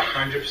never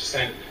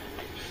 100%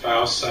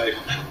 fail-safe.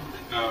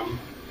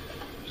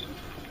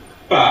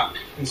 But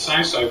in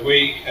saying so,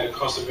 we, at a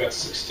cost of about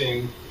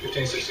 15,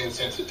 16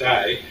 cents a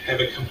day, have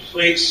a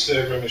complete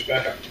server image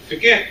backup.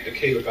 Forget the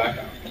keyword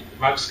backup.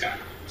 Mugscan.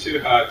 Too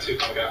hard, too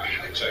complicated. I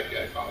hate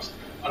JPA files.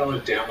 I don't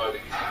want to download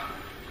it.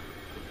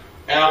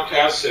 Our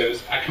cloud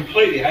servers are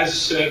completely, as a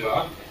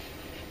server,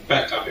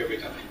 backed up every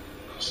day.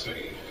 Costs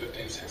me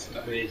 15 cents a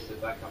day. Where is the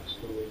backup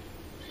stored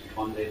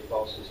on their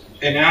file system?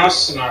 In our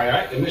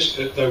scenario,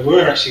 they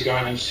were actually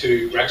going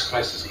into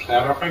Rackspace's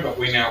cloud offering, but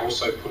we now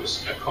also put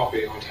a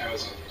copy onto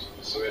Amazon.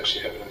 So we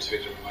actually have it in 2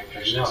 different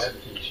locations. No,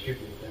 everything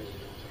distributed.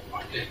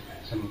 Yeah.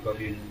 Someone got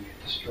in and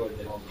destroyed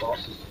their whole file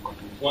system.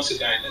 Once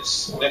again,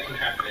 that can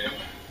happen in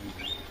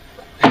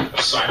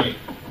Sony,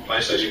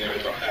 PlayStation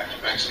never got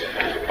hacked, banks get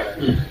hacked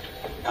every day.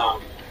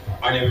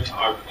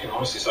 I can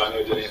honestly say I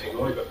never did anything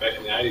naughty, but back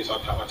in the 80s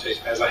I cut my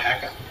teeth as a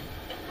hacker.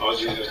 I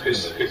was using a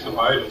piece of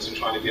modems and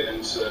trying to get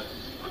into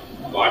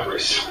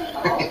libraries.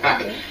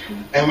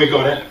 And we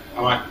got in.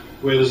 I'm like,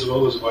 where there's a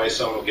will, there's a way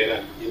someone will get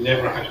in. You're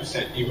never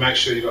 100%. You make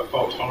sure you've got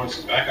fault tolerance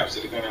and backups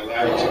that are going to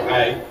allow you to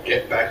A,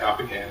 get back up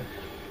again,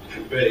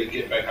 and B,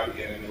 get back up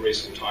again in a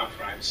reasonable time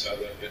frame so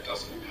that it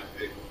doesn't impact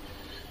people.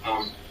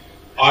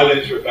 I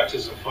learned through a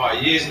baptism of fire.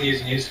 Years and years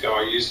and years ago,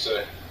 I used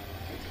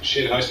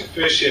shared hosting.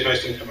 First shared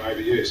hosting income I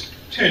ever used.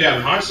 Turned out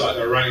in hindsight,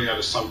 they were running out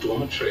of some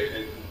dormitory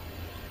in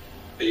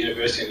a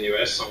university in the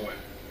US somewhere.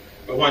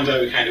 But one day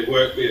we came to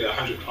work, we had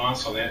 100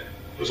 clients on that,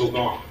 it was all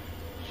gone.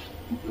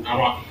 And I'm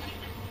like,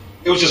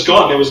 it was just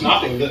gone, there was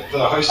nothing. The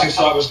hosting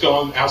site was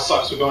gone, our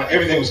sites were gone,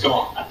 everything was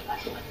gone.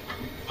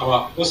 I'm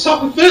like, what's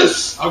up with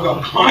this? I've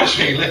got clients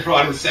being left,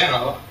 right and centre.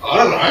 I'm like, I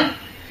don't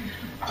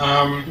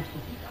know.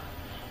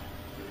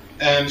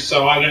 And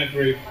so I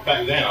learned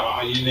back then,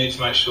 you need to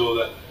make sure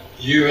that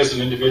you as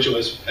an individual,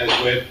 as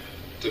web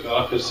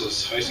developers,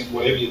 as hosting,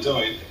 whatever you're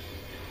doing,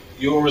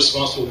 you're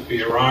responsible for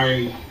your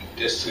own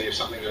destiny if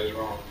something goes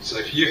wrong. So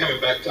if you have it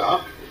backed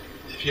up,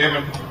 if you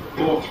haven't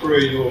thought through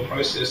your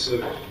process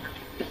of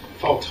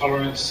fault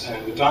tolerance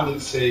and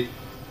redundancy,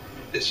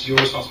 it's your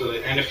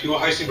responsibility. And if your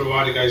hosting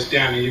provider goes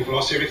down and you've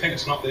lost everything,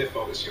 it's not their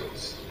fault, it's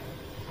yours.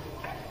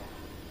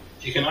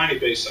 You can only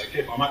be so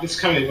careful. This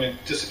company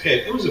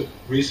disappeared. It was a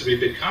reasonably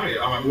big company.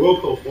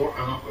 Whirlpool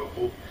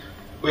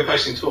Web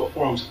Hosting Talk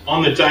forums.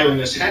 On the day when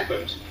this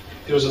happened,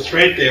 there was a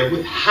thread there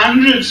with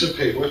hundreds of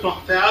people, if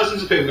not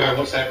thousands of people going,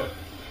 what's happened?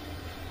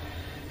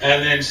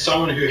 And then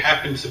someone who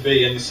happened to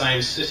be in the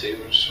same city,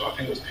 which I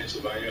think was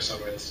Pennsylvania or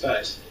somewhere in the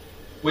States,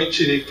 went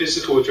to the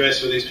physical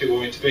address where these people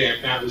were meant to be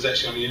and found it was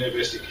actually on a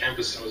university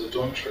campus and it was a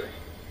dormitory.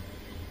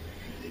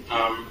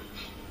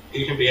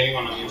 You can be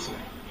anyone on the internet.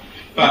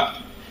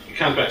 But it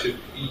comes back to,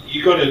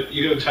 you got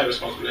to take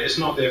responsibility. It's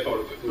not their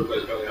fault if it all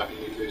goes belly up and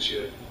you lose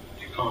your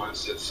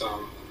clients. It's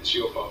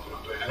your fault for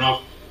not doing it. And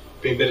I've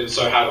been bitten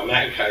so hard on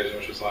that occasion,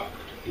 which was like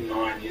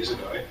 9 years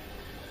ago.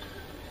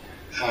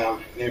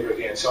 Never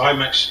again. So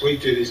we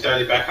do these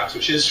daily backups,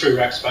 which is through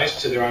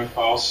Rackspace to their own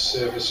file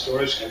server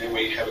storage, and then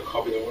we have a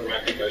copy that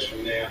automatically goes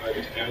from there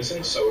over to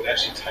Amazon. So it would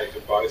actually take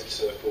for both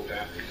to pull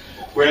down.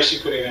 We're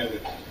actually putting in,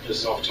 this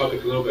is off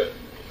topic a little bit.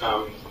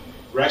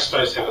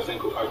 Rackspace have a thing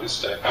called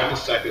OpenStack.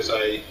 OpenStack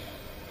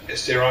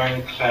it's their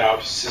own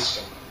cloud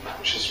system,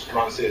 which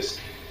runs this.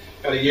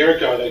 About a year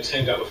ago, they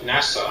teamed up with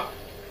NASA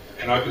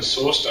and open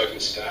sourced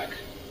OpenStack,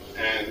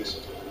 and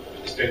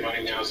it's been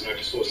running now as an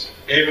open source.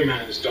 Every man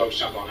and his dog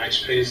jumped on.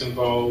 HP's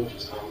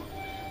involved.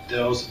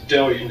 Dell,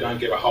 you can go and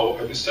get a whole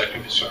OpenStack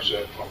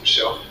infrastructure off the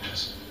shelf.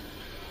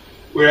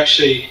 We're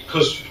actually,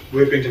 because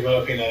we've been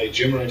developing a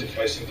Joomla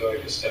interface into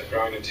OpenStack for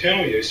our own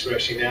internal use, we're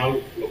actually now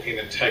looking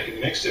at taking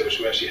the next step, which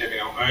we're actually having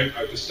our own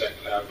OpenStack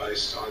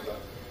cloud-based either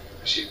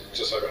actually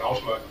just over in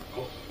Ultimo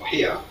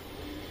here,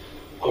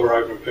 or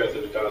over in Perth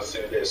at the data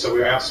center there. So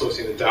we're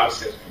outsourcing the data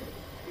center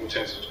in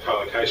terms of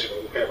co-location.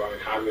 We have our own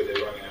hardware there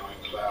running our own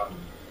cloud.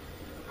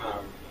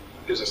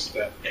 Gives us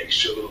that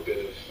extra little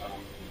bit of,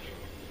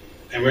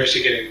 and we're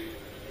actually getting,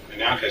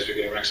 in our case, we're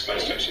getting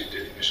Rackspace to actually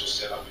do the initial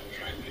setup and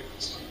train people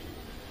and stuff.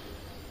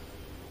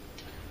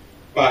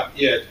 But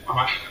yeah,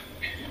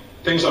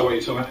 things like what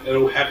you're talking about,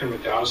 it'll happen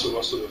regardless of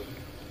what sort of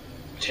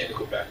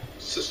technical back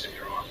system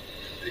you're on.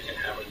 You can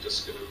have it,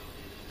 just going to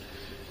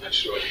make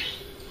sure it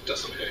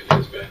doesn't hurt you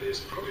as badly as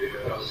it probably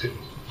hurt other people.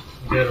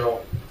 Better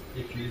off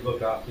if you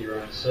look after your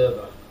own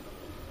server,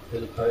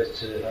 as opposed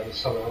to having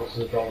someone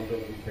else's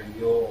vulnerability from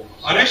yours.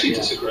 I'd actually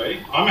disagree.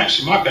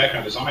 My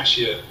background is I'm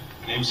actually an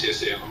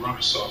MCSE, I'm a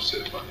Microsoft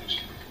certified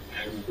engineer.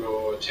 And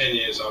for 10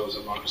 years I was a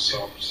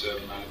Microsoft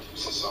server manager.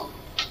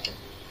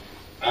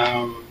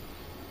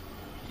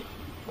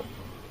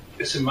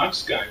 It's a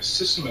mug's game.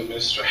 System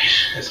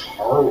administration is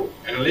horrible.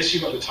 And unless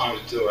you've got the time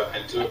to do it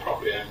and do it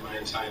properly and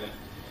maintain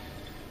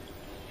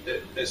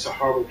it, it's a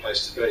horrible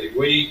place to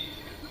be.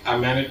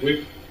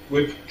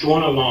 We've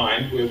drawn a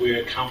line where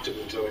we're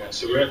comfortable doing it.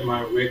 So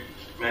we're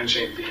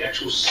managing the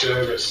actual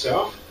server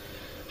itself,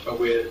 but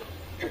we're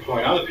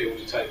employing other people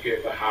to take care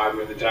of the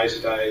hardware, the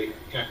day-to-day.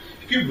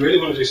 If you really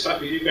want to do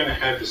stuff, you're going to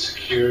have the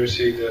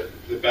security,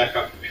 the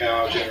backup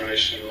power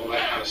generation, all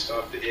that kind of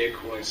stuff, the air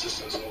cooling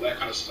systems, and all that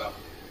kind of stuff.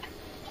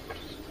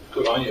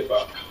 Good on you,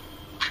 but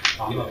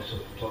I'm not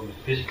sort of talking in a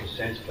physical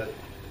sense, but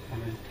I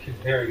mean,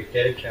 comparing a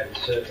dedicated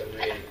server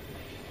where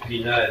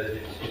you know that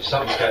if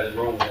something goes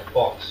wrong with that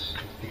box,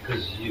 it's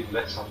because you've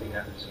let something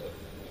happen to it.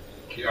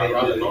 Yeah, I'd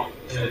rather not.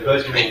 In the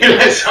virtual,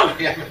 let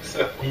something happen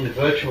to it. In the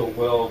virtual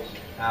world,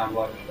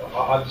 like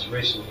I just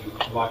recently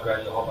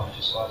migrated a whole bunch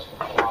of sites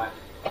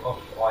off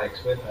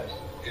IX web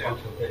hosting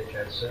onto a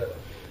dedicated server,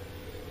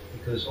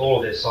 because all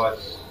of their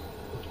sites,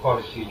 quite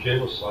a few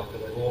Joomla sites,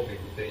 but they've all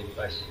been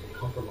basically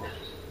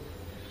compromised.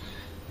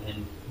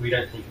 And we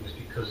don't think it was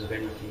because of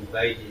anything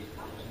they did. It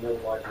was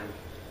more likely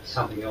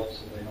something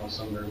else that went on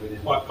somewhere within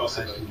quite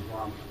possibly. hosting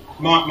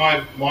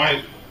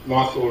environment.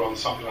 My thought on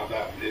something like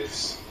that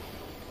is,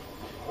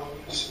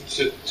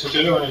 to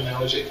do an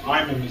analogy,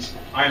 I'm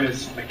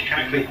as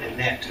mechanically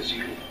inept as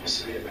you can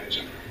possibly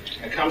imagine.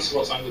 When it comes to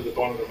what's under the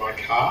bonnet of my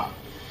car,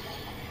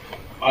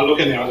 I look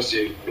in there, I just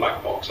see a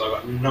black box. I've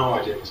got no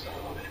idea what's going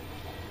on there.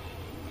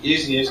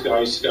 Years and years ago, I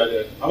used to go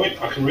to,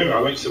 I can remember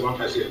I went to one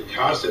place to get the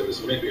car service.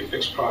 It meant to be a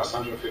fixed price,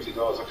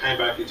 $150. I came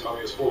back, he told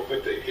me it was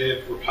 $450. He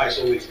had replaced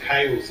all these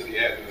cables that he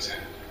had in his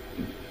hand.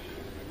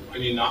 I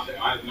knew nothing.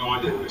 I had no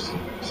idea what this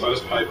was. So I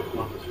just paid for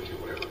 $150,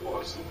 whatever it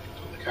was, and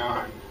took the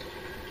car home.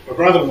 My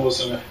brother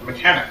was a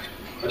mechanic.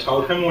 I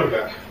told him what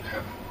about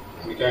him.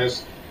 And he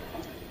goes,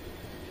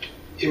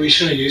 yeah, we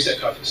shouldn't have used that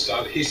guy for the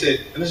start. He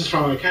said, and this is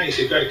from a mechanic,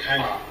 he said, go to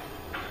Kmart.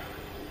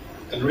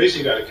 And the reason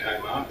you go to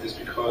Kmart is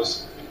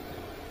because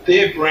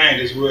their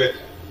brand is worth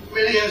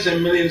millions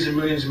and millions and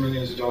millions and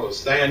millions of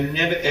dollars. They are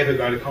never ever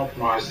going to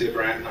compromise their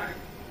brand name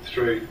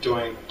through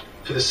doing,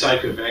 for the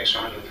sake of an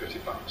extra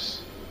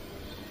 $150.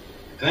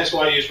 And that's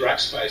why I use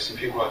Rackspace and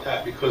people like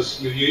that,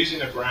 because you're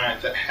using a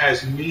brand that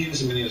has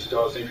millions and millions of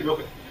dollars. And if you look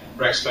at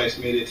Rackspace,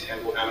 Media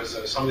Temple,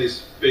 Amazon, some of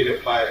these bigger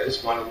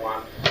players,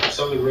 one-on-one,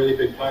 some of the really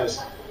big players,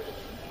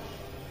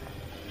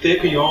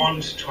 they're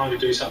beyond trying to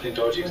do something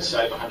dodgy to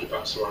save $100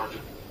 or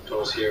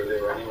 $100 here or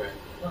there or anywhere.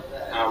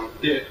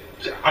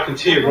 I can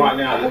tell you right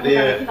now that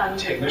their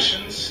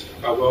technicians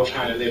are well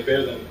trained and they're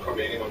better than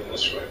probably anyone in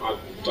this room. I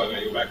don't know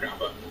your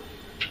background,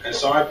 and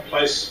so I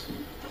place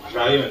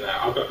value in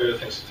that. I've got better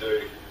things to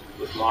do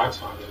with my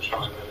time than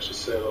trying to manage a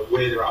server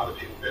where there are other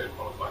people better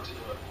qualified to do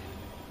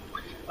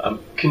it.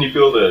 Can you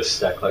build a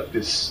stack like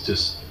this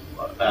just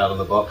out of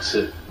the box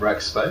at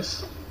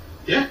Rackspace?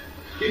 Yeah,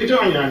 you can do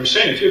it on your own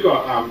machine. If you've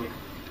got a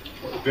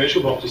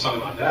VirtualBox or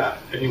something like that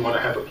and you want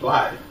to have a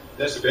play,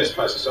 that's the best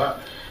place to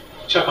start.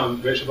 Chuck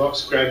on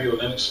VirtualBox, grab your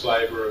Linux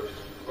flavor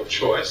of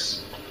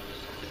choice.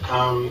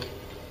 On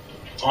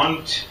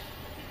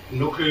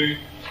nuku.org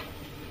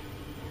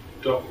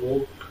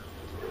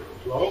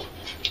blog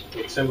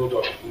or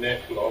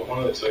symbol.net blog, one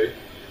of the two,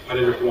 I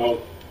did a blog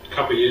a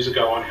couple of years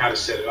ago on how to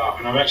set it up,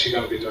 and I'm actually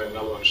going to be doing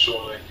another one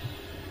shortly.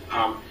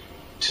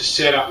 To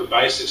set up the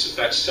basics of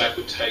that stack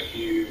would take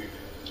you,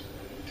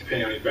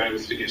 depending on your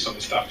bandwidth, to get some of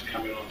the stuff to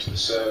come in onto the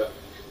server,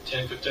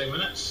 10-15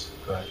 minutes.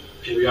 Right.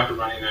 You'll be up and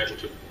running and able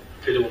to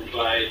fiddle and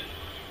play.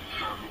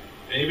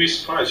 And you'll be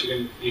surprised,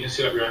 you can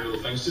set up your own little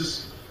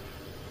things.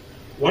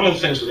 One of the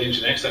things with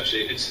Nginx,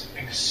 actually, it's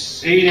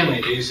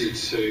exceedingly easy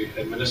to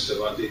administer.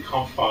 Like the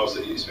conf files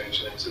that you use for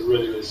Nginx are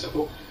really, really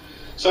simple.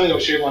 Something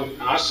which everyone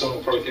asks, someone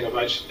will probably think of,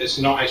 it's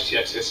not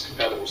htaccess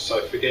compatible,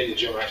 so forget your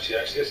Joomla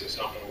htaccess, it's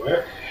not going to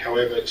work.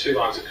 However, 2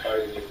 lines of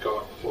code and you've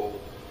got full,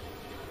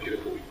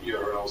 beautiful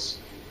URLs.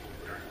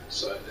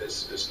 So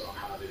it's not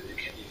hard, you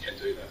can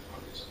do that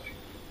quite easily.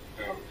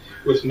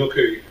 With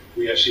Nuku,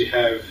 we actually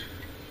have,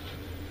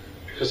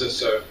 because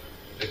it's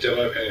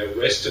developing a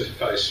REST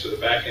interface for the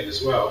back end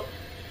as well,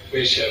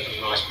 we actually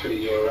have nice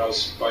pretty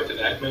URLs both in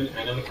admin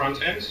and in the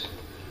front end,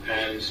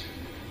 and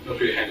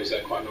Nuku handles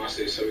that quite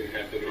nicely, so we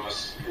have the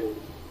nice full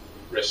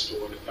RESTful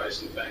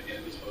interface in the back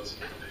end as well as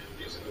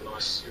using a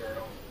nice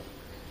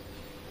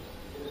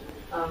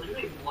URL. Do you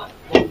think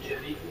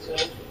longevity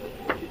concerns?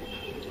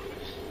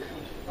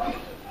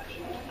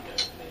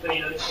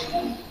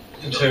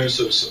 In terms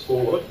of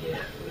support,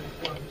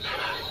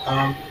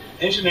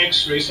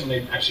 Nginx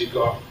recently actually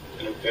got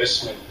an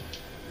investment,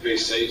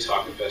 VC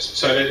type investment.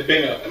 So it had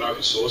been an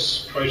open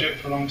source project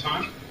for a long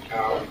time,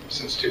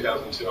 since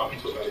 2002 up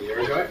until about a year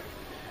ago.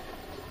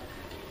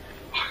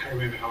 I can't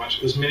remember how much,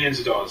 it was millions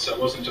of dollars, so it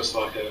wasn't just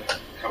like a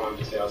couple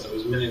 $100,000, it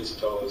was millions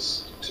of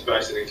dollars to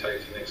basically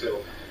take it to the next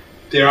level.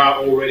 There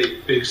are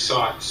already big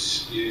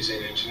sites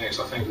using Nginx.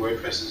 I think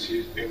WordPress has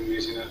been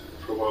using it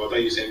for a while. They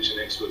use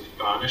Nginx with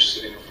Varnish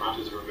sitting in front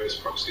as a reverse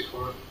proxy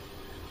for it.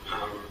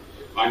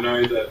 I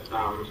know that,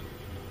 I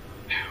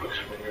can't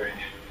remember,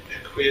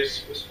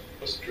 Acquia's,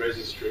 what's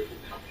Dreza's Drupal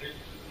company?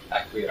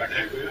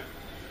 Acquia.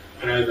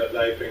 I know that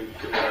they've been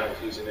given around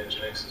using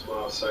Nginx as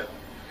well. So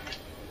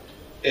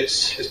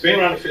it's been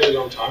around a fairly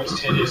long time. It's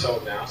 10 years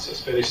old now, so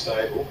it's fairly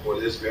stable, or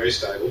it is very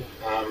stable.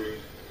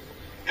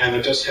 And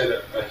they've just had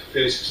a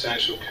fairly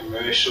substantial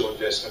commercial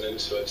investment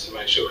into it to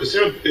make sure, because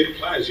there are big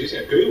players using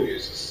it. Google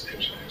uses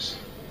Nginx.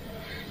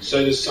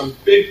 So there's some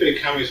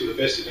big companies with a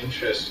vested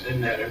interest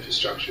in that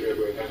infrastructure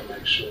who are going to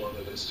make sure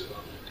that its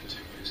development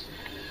continues.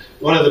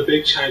 One of the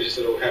big changes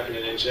that will happen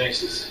in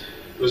Nginx is,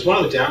 it was one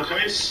of the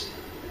downcomings.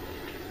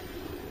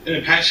 In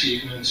Apache,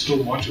 you can install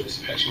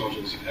modules, Apache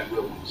modules at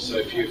will. So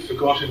if you've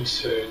forgotten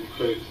to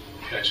include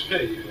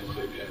PHP, you can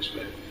include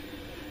PHP.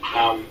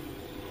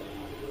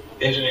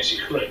 Nginx, you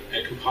couldn't.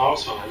 At compile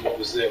time, what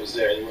was there,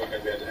 and you weren't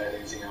going to be able to add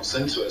anything else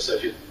into it. So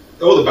if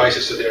all the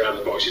basics are there out of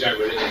the box, you don't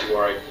really need to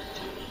worry.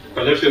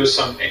 But if there was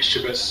some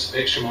extra bits,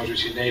 extra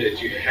modules you needed,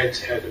 you had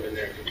to have them in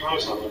there at compile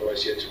time,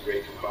 otherwise you had to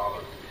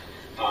recompile it.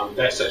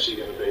 That's actually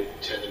going to be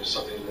turned into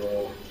something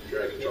more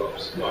drag and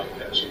drops, like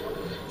Apache.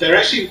 They're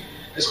actually,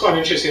 it's quite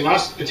interesting,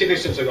 particularly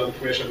since I got the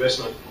commercial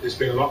investment, there's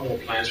been a lot more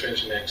plans for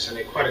Nginx, and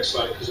they're quite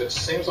exciting because it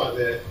seems like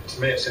they're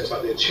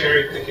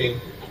cherry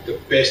picking the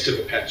best of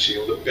Apache,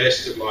 or the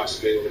best of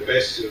Lightspeed, or the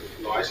best of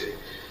Lighty,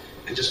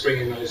 and just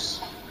bringing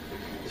those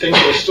things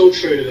that are still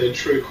true to their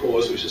true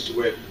cause, which is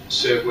to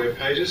serve web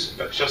pages,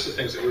 but just the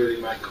things that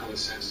really make common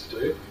sense to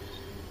do.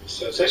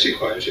 So it's actually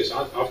quite interesting.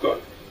 I've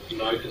got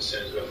no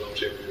concerns about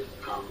longevity of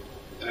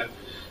that.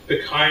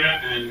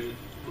 Bacona and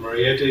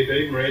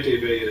MariaDB.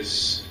 MariaDB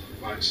is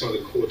like some of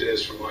the core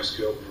devs from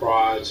MySQL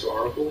prior to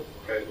Oracle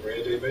created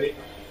MariaDB.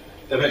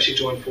 They've actually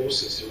joined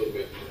forces a little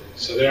bit.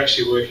 So they're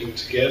actually working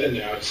together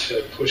now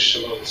to push a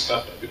lot of the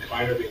stuff that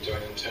Bacona have been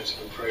doing in terms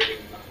of improving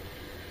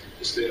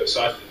the speed of it.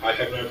 So I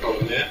have no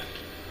problem there.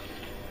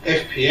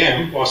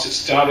 FPM, whilst it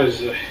started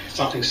as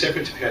something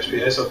separate to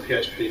PHP, as of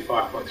PHP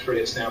 5.3,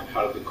 it's now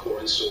part of the core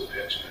install of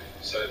PHP.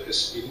 So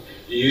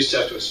you used to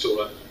have to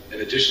install it in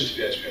addition to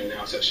PHP, and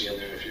now it's actually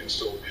in there. If you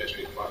install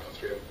PHP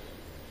 5.3 or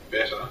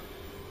better,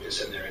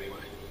 it's in there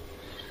anyway.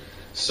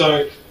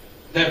 So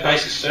that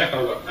basic stack,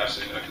 I've got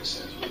absolutely no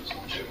concerns with its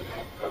longevity.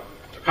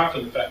 Apart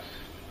from the fact,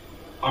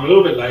 I'm a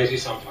little bit lazy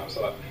sometimes.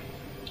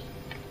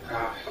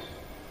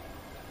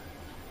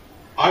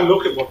 I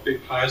look at what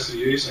big players are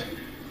using,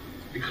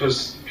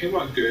 because people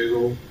like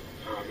Google,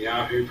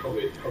 Yahoo,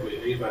 probably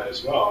eBay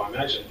as well, I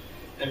imagine,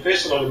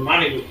 invest a lot of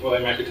money before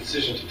they make a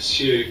decision to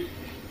pursue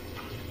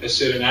a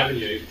certain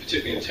avenue,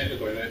 particularly in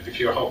technical, and if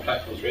your whole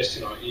platform's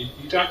resting on it,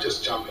 you don't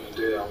just jump in and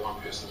do that on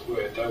one person's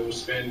word. They will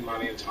spend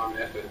money and time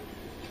and effort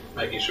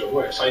making sure it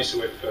works. I used to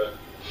work for,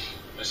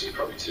 most of you are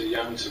probably too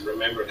young to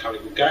remember, a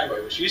company called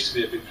Gateway, which used to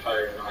be a big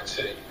player in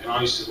IT, and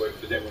I used to work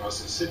for them when I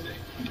was in Sydney.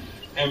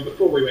 And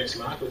before we went to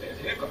market with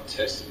anything, I got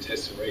tested and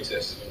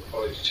retested and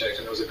quality checked.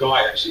 And there was a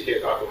guy actually here,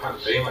 a guy called Hunt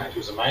Beamate,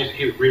 who was amazing.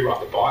 He would rewrite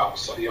the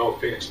BIOS, like the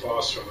old Phoenix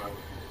BIOS from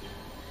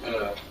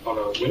on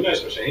a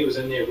Windows machine. He was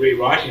in there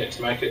rewriting it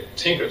to make it,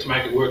 tinker it to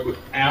make it work with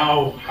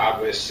our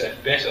hardware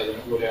set better than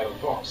it would out of the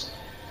box.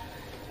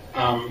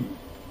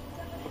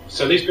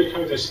 So these big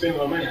companies, they spend a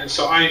lot of money. And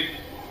so I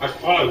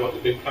follow what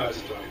the big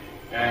players are doing.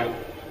 And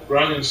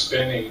rather than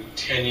spending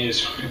 10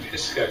 years to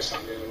investigate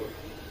something,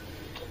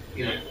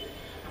 you know,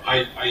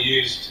 I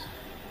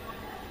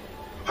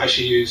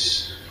actually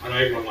use, I know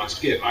everyone likes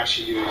Git, I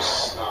actually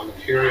use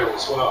Mercurial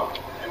as well.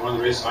 And one of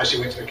the reasons I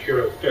actually went to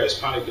Mercurial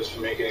first, partly because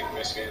for me getting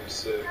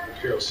investigators to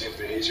Mercurial seemed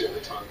to be easier at the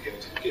time than getting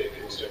to Git,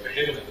 because I was doing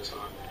Beheading at the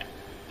time.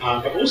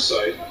 But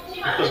also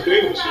because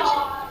Google was using it.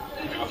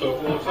 And I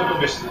thought, well, if I'm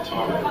investing the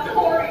time, then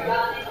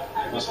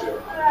it must be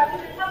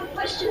alright.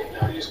 I still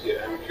now use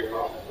Git and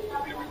Mercurial.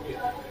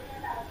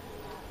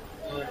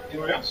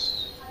 Anyone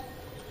else?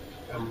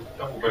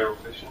 Double barrel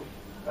question.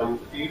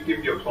 Do you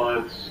give your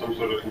clients some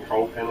sort of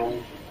control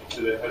panel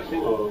to their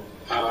hosting, or?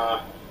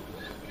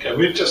 Okay,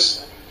 we've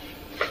just,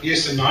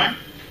 yes and no.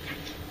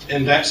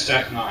 In that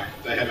stack, no.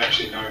 They have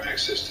actually no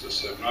access to the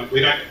server.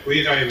 We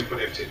don't even put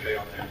FTP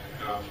on there.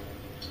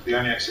 The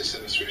only access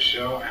in is through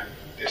Shell and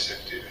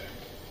SFTP.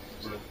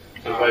 So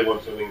if they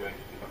want something,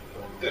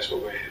 that's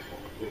what we're here for.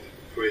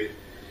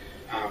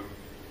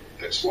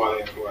 That's why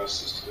they employ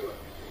us to do it.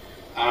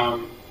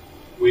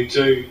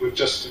 We're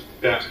just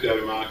about to go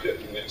to market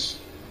in the next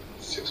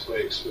 6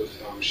 weeks with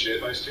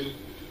shared hosting.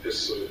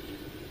 It's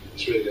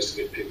really just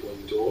to get people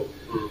in the door.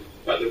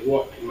 But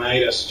what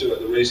made us do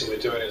it, the reason we're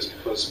doing it is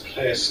because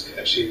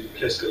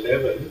Plesk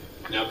 11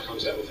 now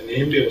comes out with an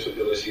inbuilt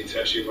ability to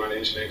actually run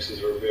Nginx as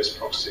a reverse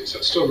proxy. So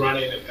it's still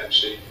running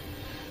Apache,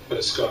 but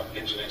it's got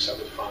Nginx up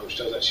at the front, which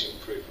does actually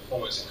improve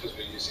performance. And because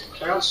we're using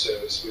cloud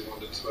service, we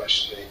wanted to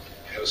actually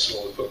have a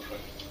smaller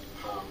footprint.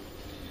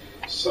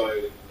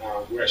 So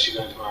we're actually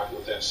going to market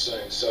with that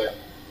soon. So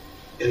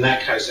in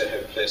that case, they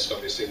have Plesk,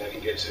 obviously, they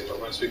can get to, but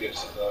once we get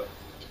to the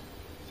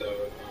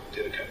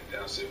dedicated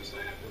cloud service, they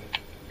have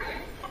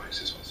no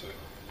access whatsoever.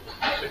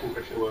 Second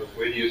question was,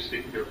 where do you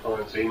stick your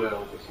client's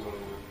email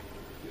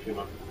if you're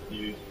not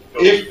used?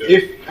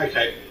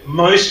 Okay,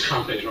 most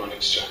companies run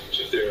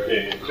Exchange if they're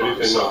a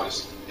client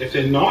size. If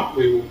they're not,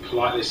 we will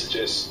politely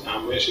suggest,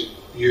 we actually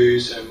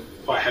use and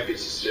quite happy to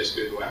suggest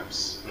Google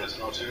Apps as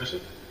an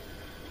alternative.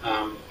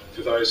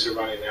 For those who are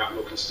running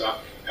Outlook and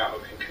stuff,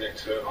 Outlook can connect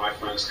to it,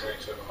 iPhones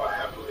connect to it quite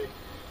happily.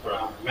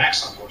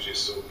 Macs, unfortunately, is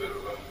still a bit of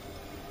a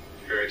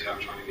fairy tale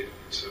trying to get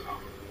it to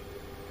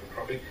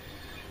properly.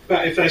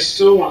 But if they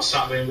still want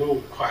something,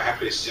 we'll quite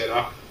happily set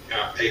up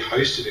a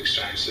hosted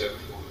Exchange server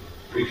for them.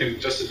 We can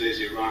just as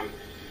easily run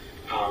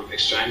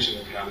Exchange in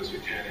the cloud as we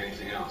can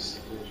anything else.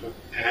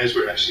 And as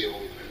we're actually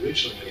all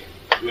originally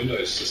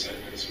Windows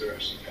systems, we're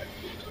actually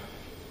capable of doing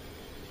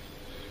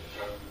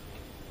it.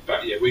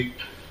 But yeah,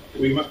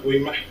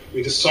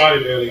 we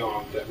decided early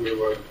on that we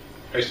were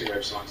hosting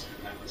websites,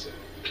 and that was it.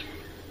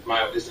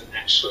 Mail isn't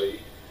actually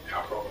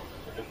our problem,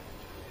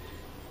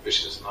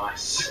 which is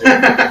nice.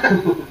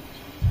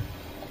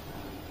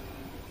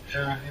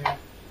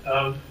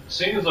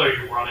 Seeing as though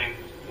you're running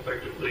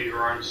effectively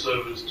your own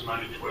servers to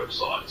manage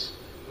websites,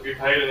 have you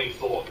paid any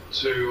thought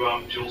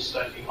to dual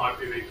stacking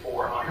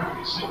IPv4 and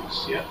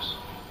IPv6 yet?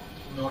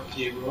 Not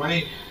yet.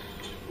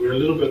 We're a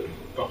little bit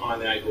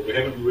behind the eight ball. We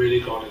haven't really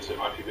gone into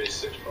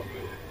IPv6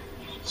 properly yet.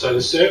 So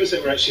the servers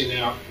that we're actually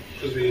now,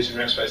 because we're using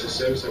Rackspace, the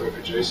servers that we're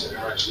producing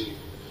are actually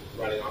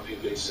running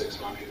IPv6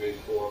 and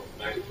IPv4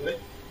 natively.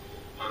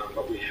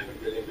 But we haven't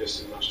really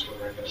invested much time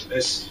around that.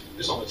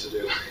 It's on the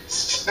to-do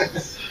list.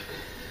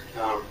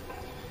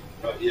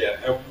 But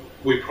yeah,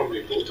 we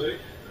probably will do.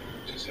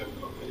 Just haven't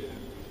got there yet.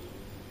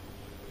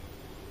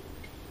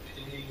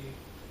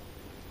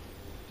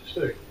 Just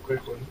a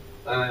quick one.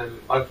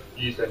 I've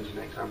used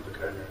Nginx and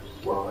Pacoda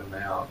as well, and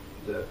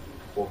the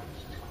performance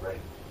is great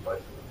on both of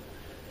them.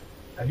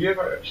 Have you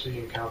ever actually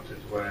encountered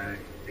where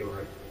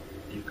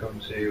you come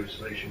to a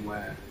solution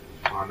where,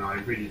 oh no, I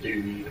really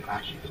do need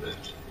Apache for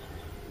this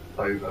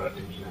over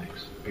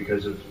Nginx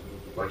because of,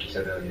 like you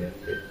said earlier,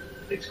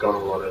 it's got a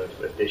lot of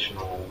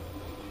additional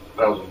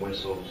bells and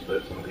whistles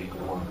that some people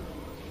want?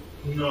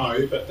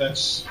 No, but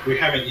we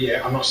haven't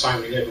yet. I'm not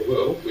saying we never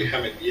will. We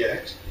haven't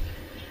yet.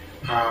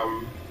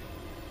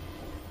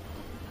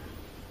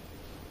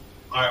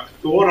 I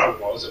thought I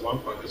was at one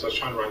point because I was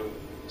trying to run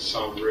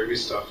some Ruby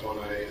stuff on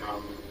a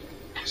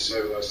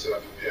server that I set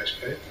up for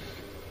PHP.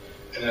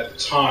 And at the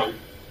time,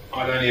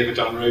 I'd only ever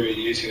done Ruby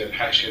using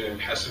Apache and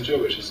Passenger,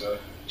 which is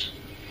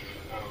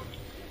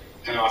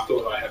and I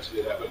thought I had to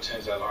do that, but it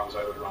turns out I was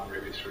able to run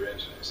Ruby through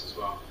Nginx as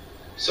well.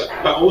 So,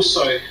 but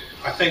also,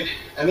 I think,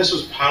 and this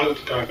was part of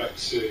going back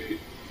to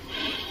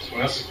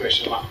someone else's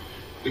question, like,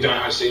 We don't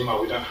host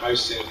email, we don't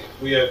host anything.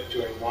 We are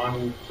doing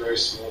one very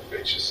small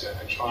feature set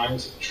and trying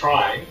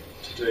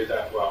to do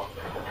that well.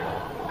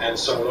 And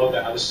so a lot of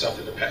that other stuff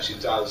that Apache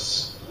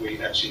does, we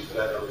actually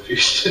flat out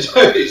refuse to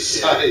do.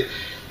 So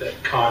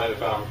that kind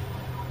of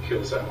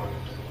kills that one.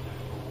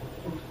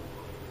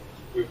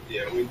 We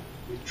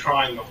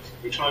try to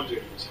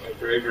do something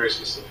very, very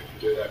specific and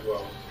do that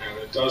well. And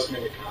it does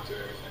mean we can't do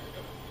everything,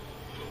 but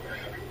we're very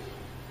happy with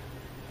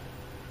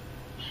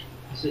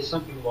it. Is there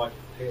something like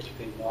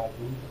PHP live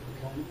in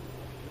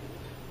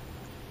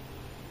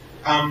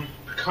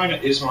Pacona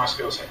is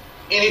MySQL. So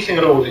anything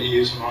at all that you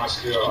use in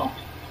MySQL,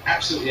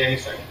 absolutely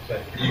anything,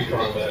 you can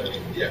run that.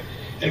 Yeah.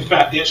 In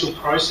fact, the actual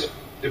process,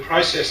 the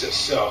process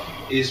itself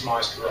is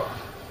MySQL.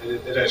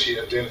 It actually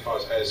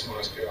identifies as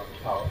MySQL.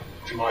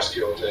 To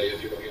MySQLD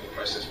if you're looking at the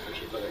process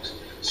page of Linux.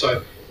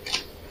 So,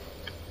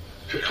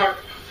 if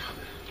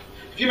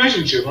you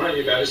imagine Joomla,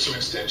 you've added some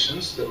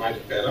extensions that made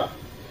it better,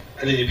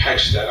 and then you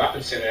package that up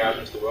and send it out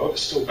into the world,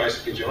 it's still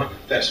basically Joomla.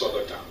 That's what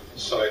they've done.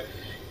 So,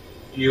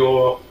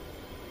 you're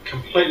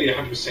completely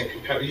 100%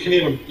 compatible.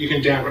 You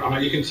can download. I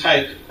mean, you can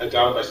take a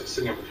database that's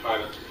sitting on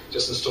Pacona,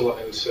 just install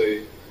it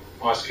into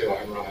MySQL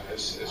and run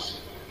it.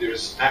 There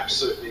is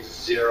absolutely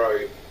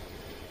zero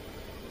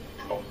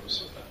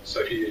problems with that. So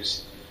if you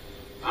use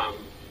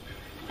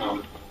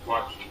my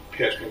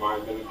PHP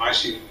mine, and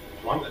actually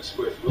one that's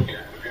worth looking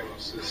at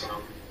is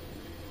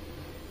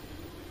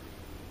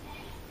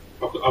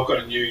I've got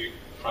a new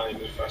front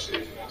end interface that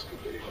now it's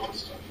completely gone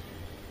stuff.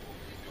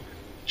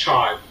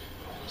 Chive.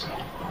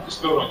 It's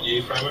built on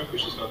U framework,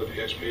 which is another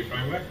PHP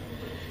framework.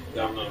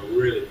 Done a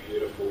really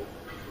beautiful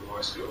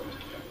MySQL,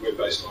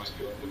 web-based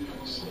MySQL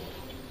interface.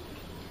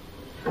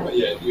 But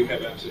yeah, you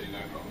have absolutely no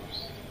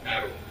problems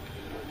at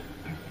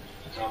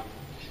all.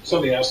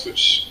 Something else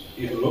which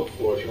you can look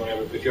for if you want to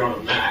have, if you're on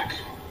a Mac,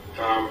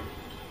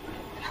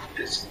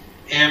 it's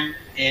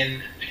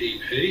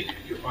MNPP.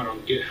 You'll find it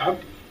on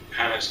GitHub,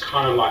 and it's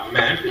kind of like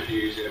MAMP if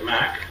you're using a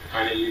Mac,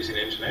 only using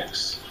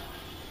Nginx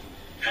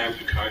and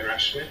Pacona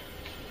actually.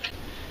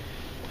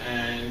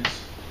 And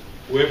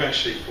we've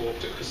actually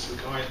forked it because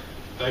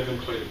they've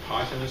included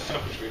Python and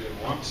stuff, which we didn't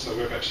want, so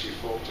we've actually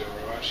forked it, and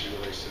we'll actually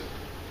release it.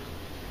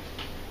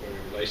 When we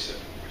release it,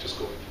 we just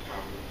call it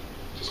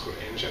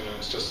Engine, and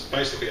it's just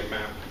basically a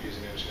map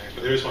using Nginx.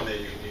 But there is one there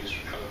you can use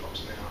out of the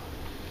box now.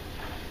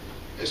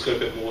 It's got a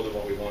bit more than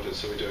what we wanted,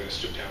 so we're doing a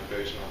stripped down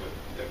version of it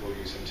that we'll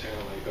use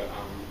internally. But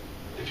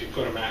if you've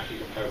got a Mac, you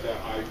can play with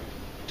that. I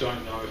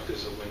don't know if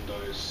there's a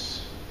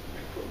Windows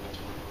equivalent to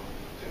it.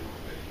 There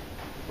might be.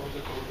 What's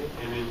it called?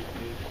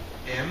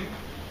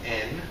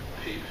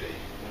 MNPP.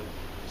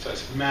 So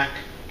it's Mac,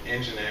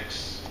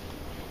 Nginx,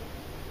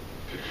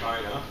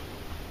 Pacona,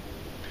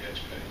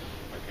 PHP,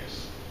 I guess.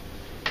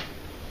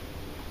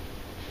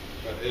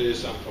 But it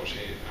is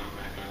unfortunately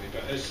Mac only.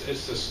 But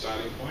it's a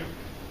starting point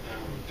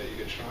that you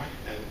could try.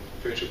 And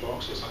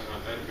VirtualBox or something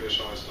like that, a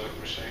virtualized local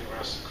machine or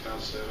else a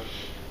cloud server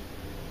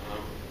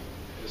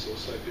is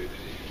also good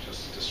because you can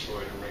just destroy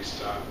it and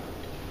restart.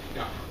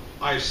 Now,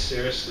 I've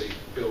seriously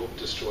built,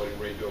 destroyed, and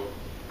rebuilt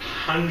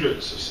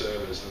hundreds of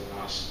servers in the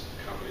last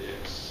couple of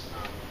years,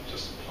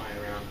 just playing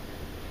around.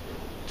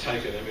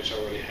 Take an image I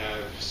already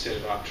have, set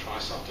it up, try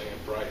something,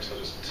 it breaks, I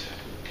just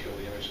kill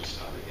the image and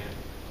start again.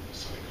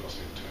 Something cost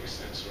me 20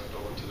 cents or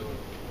 $1 to do it.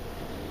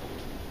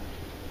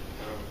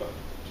 But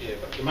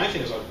the main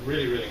thing is I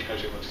really, really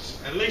encourage everyone to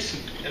at least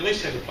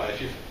have a play. If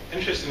you're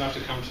interested enough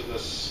to come to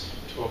this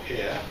talk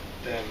here,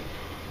 then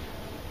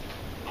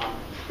I'm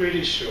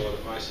pretty sure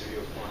that most of you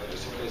will find it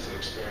as a pleasant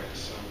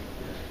experience.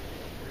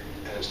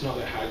 And it's not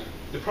that hard.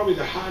 Probably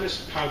the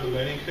hardest part of the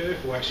learning curve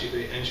will actually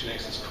be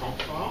Nginx's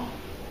conf file,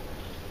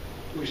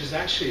 which is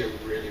actually a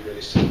really,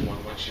 really simple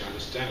one once you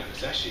understand it.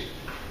 It's actually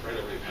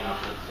incredibly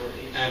powerful.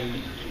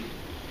 And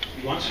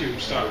once you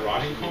start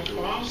writing conf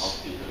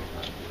files,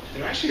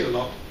 they're actually a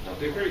lot.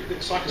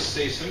 It's like a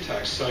C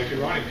syntax. So if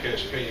you're writing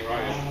PHP and you're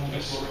writing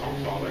this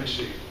conf file, they're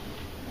actually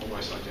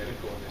almost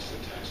identical in their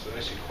syntax. They're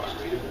actually quite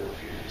readable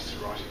if you're used to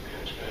writing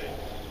PHP.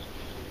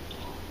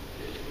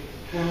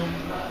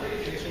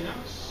 Anything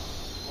else?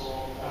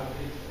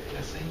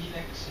 Does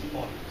Nginx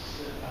support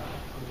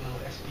Google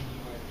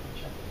SPDY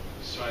project?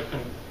 Sorry,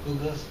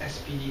 Google's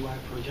SPDY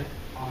project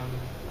on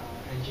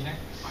Nginx?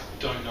 I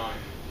don't know.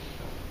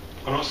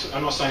 I'm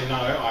not saying no.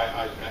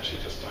 I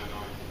actually just don't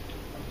know.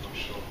 I'm not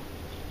sure.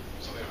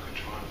 Something I could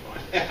try and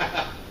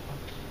find.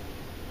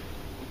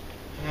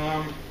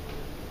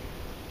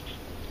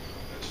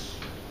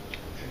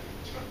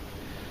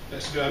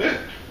 That's about it.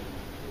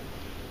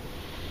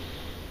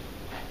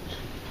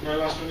 No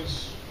last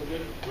minutes?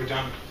 We're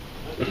done.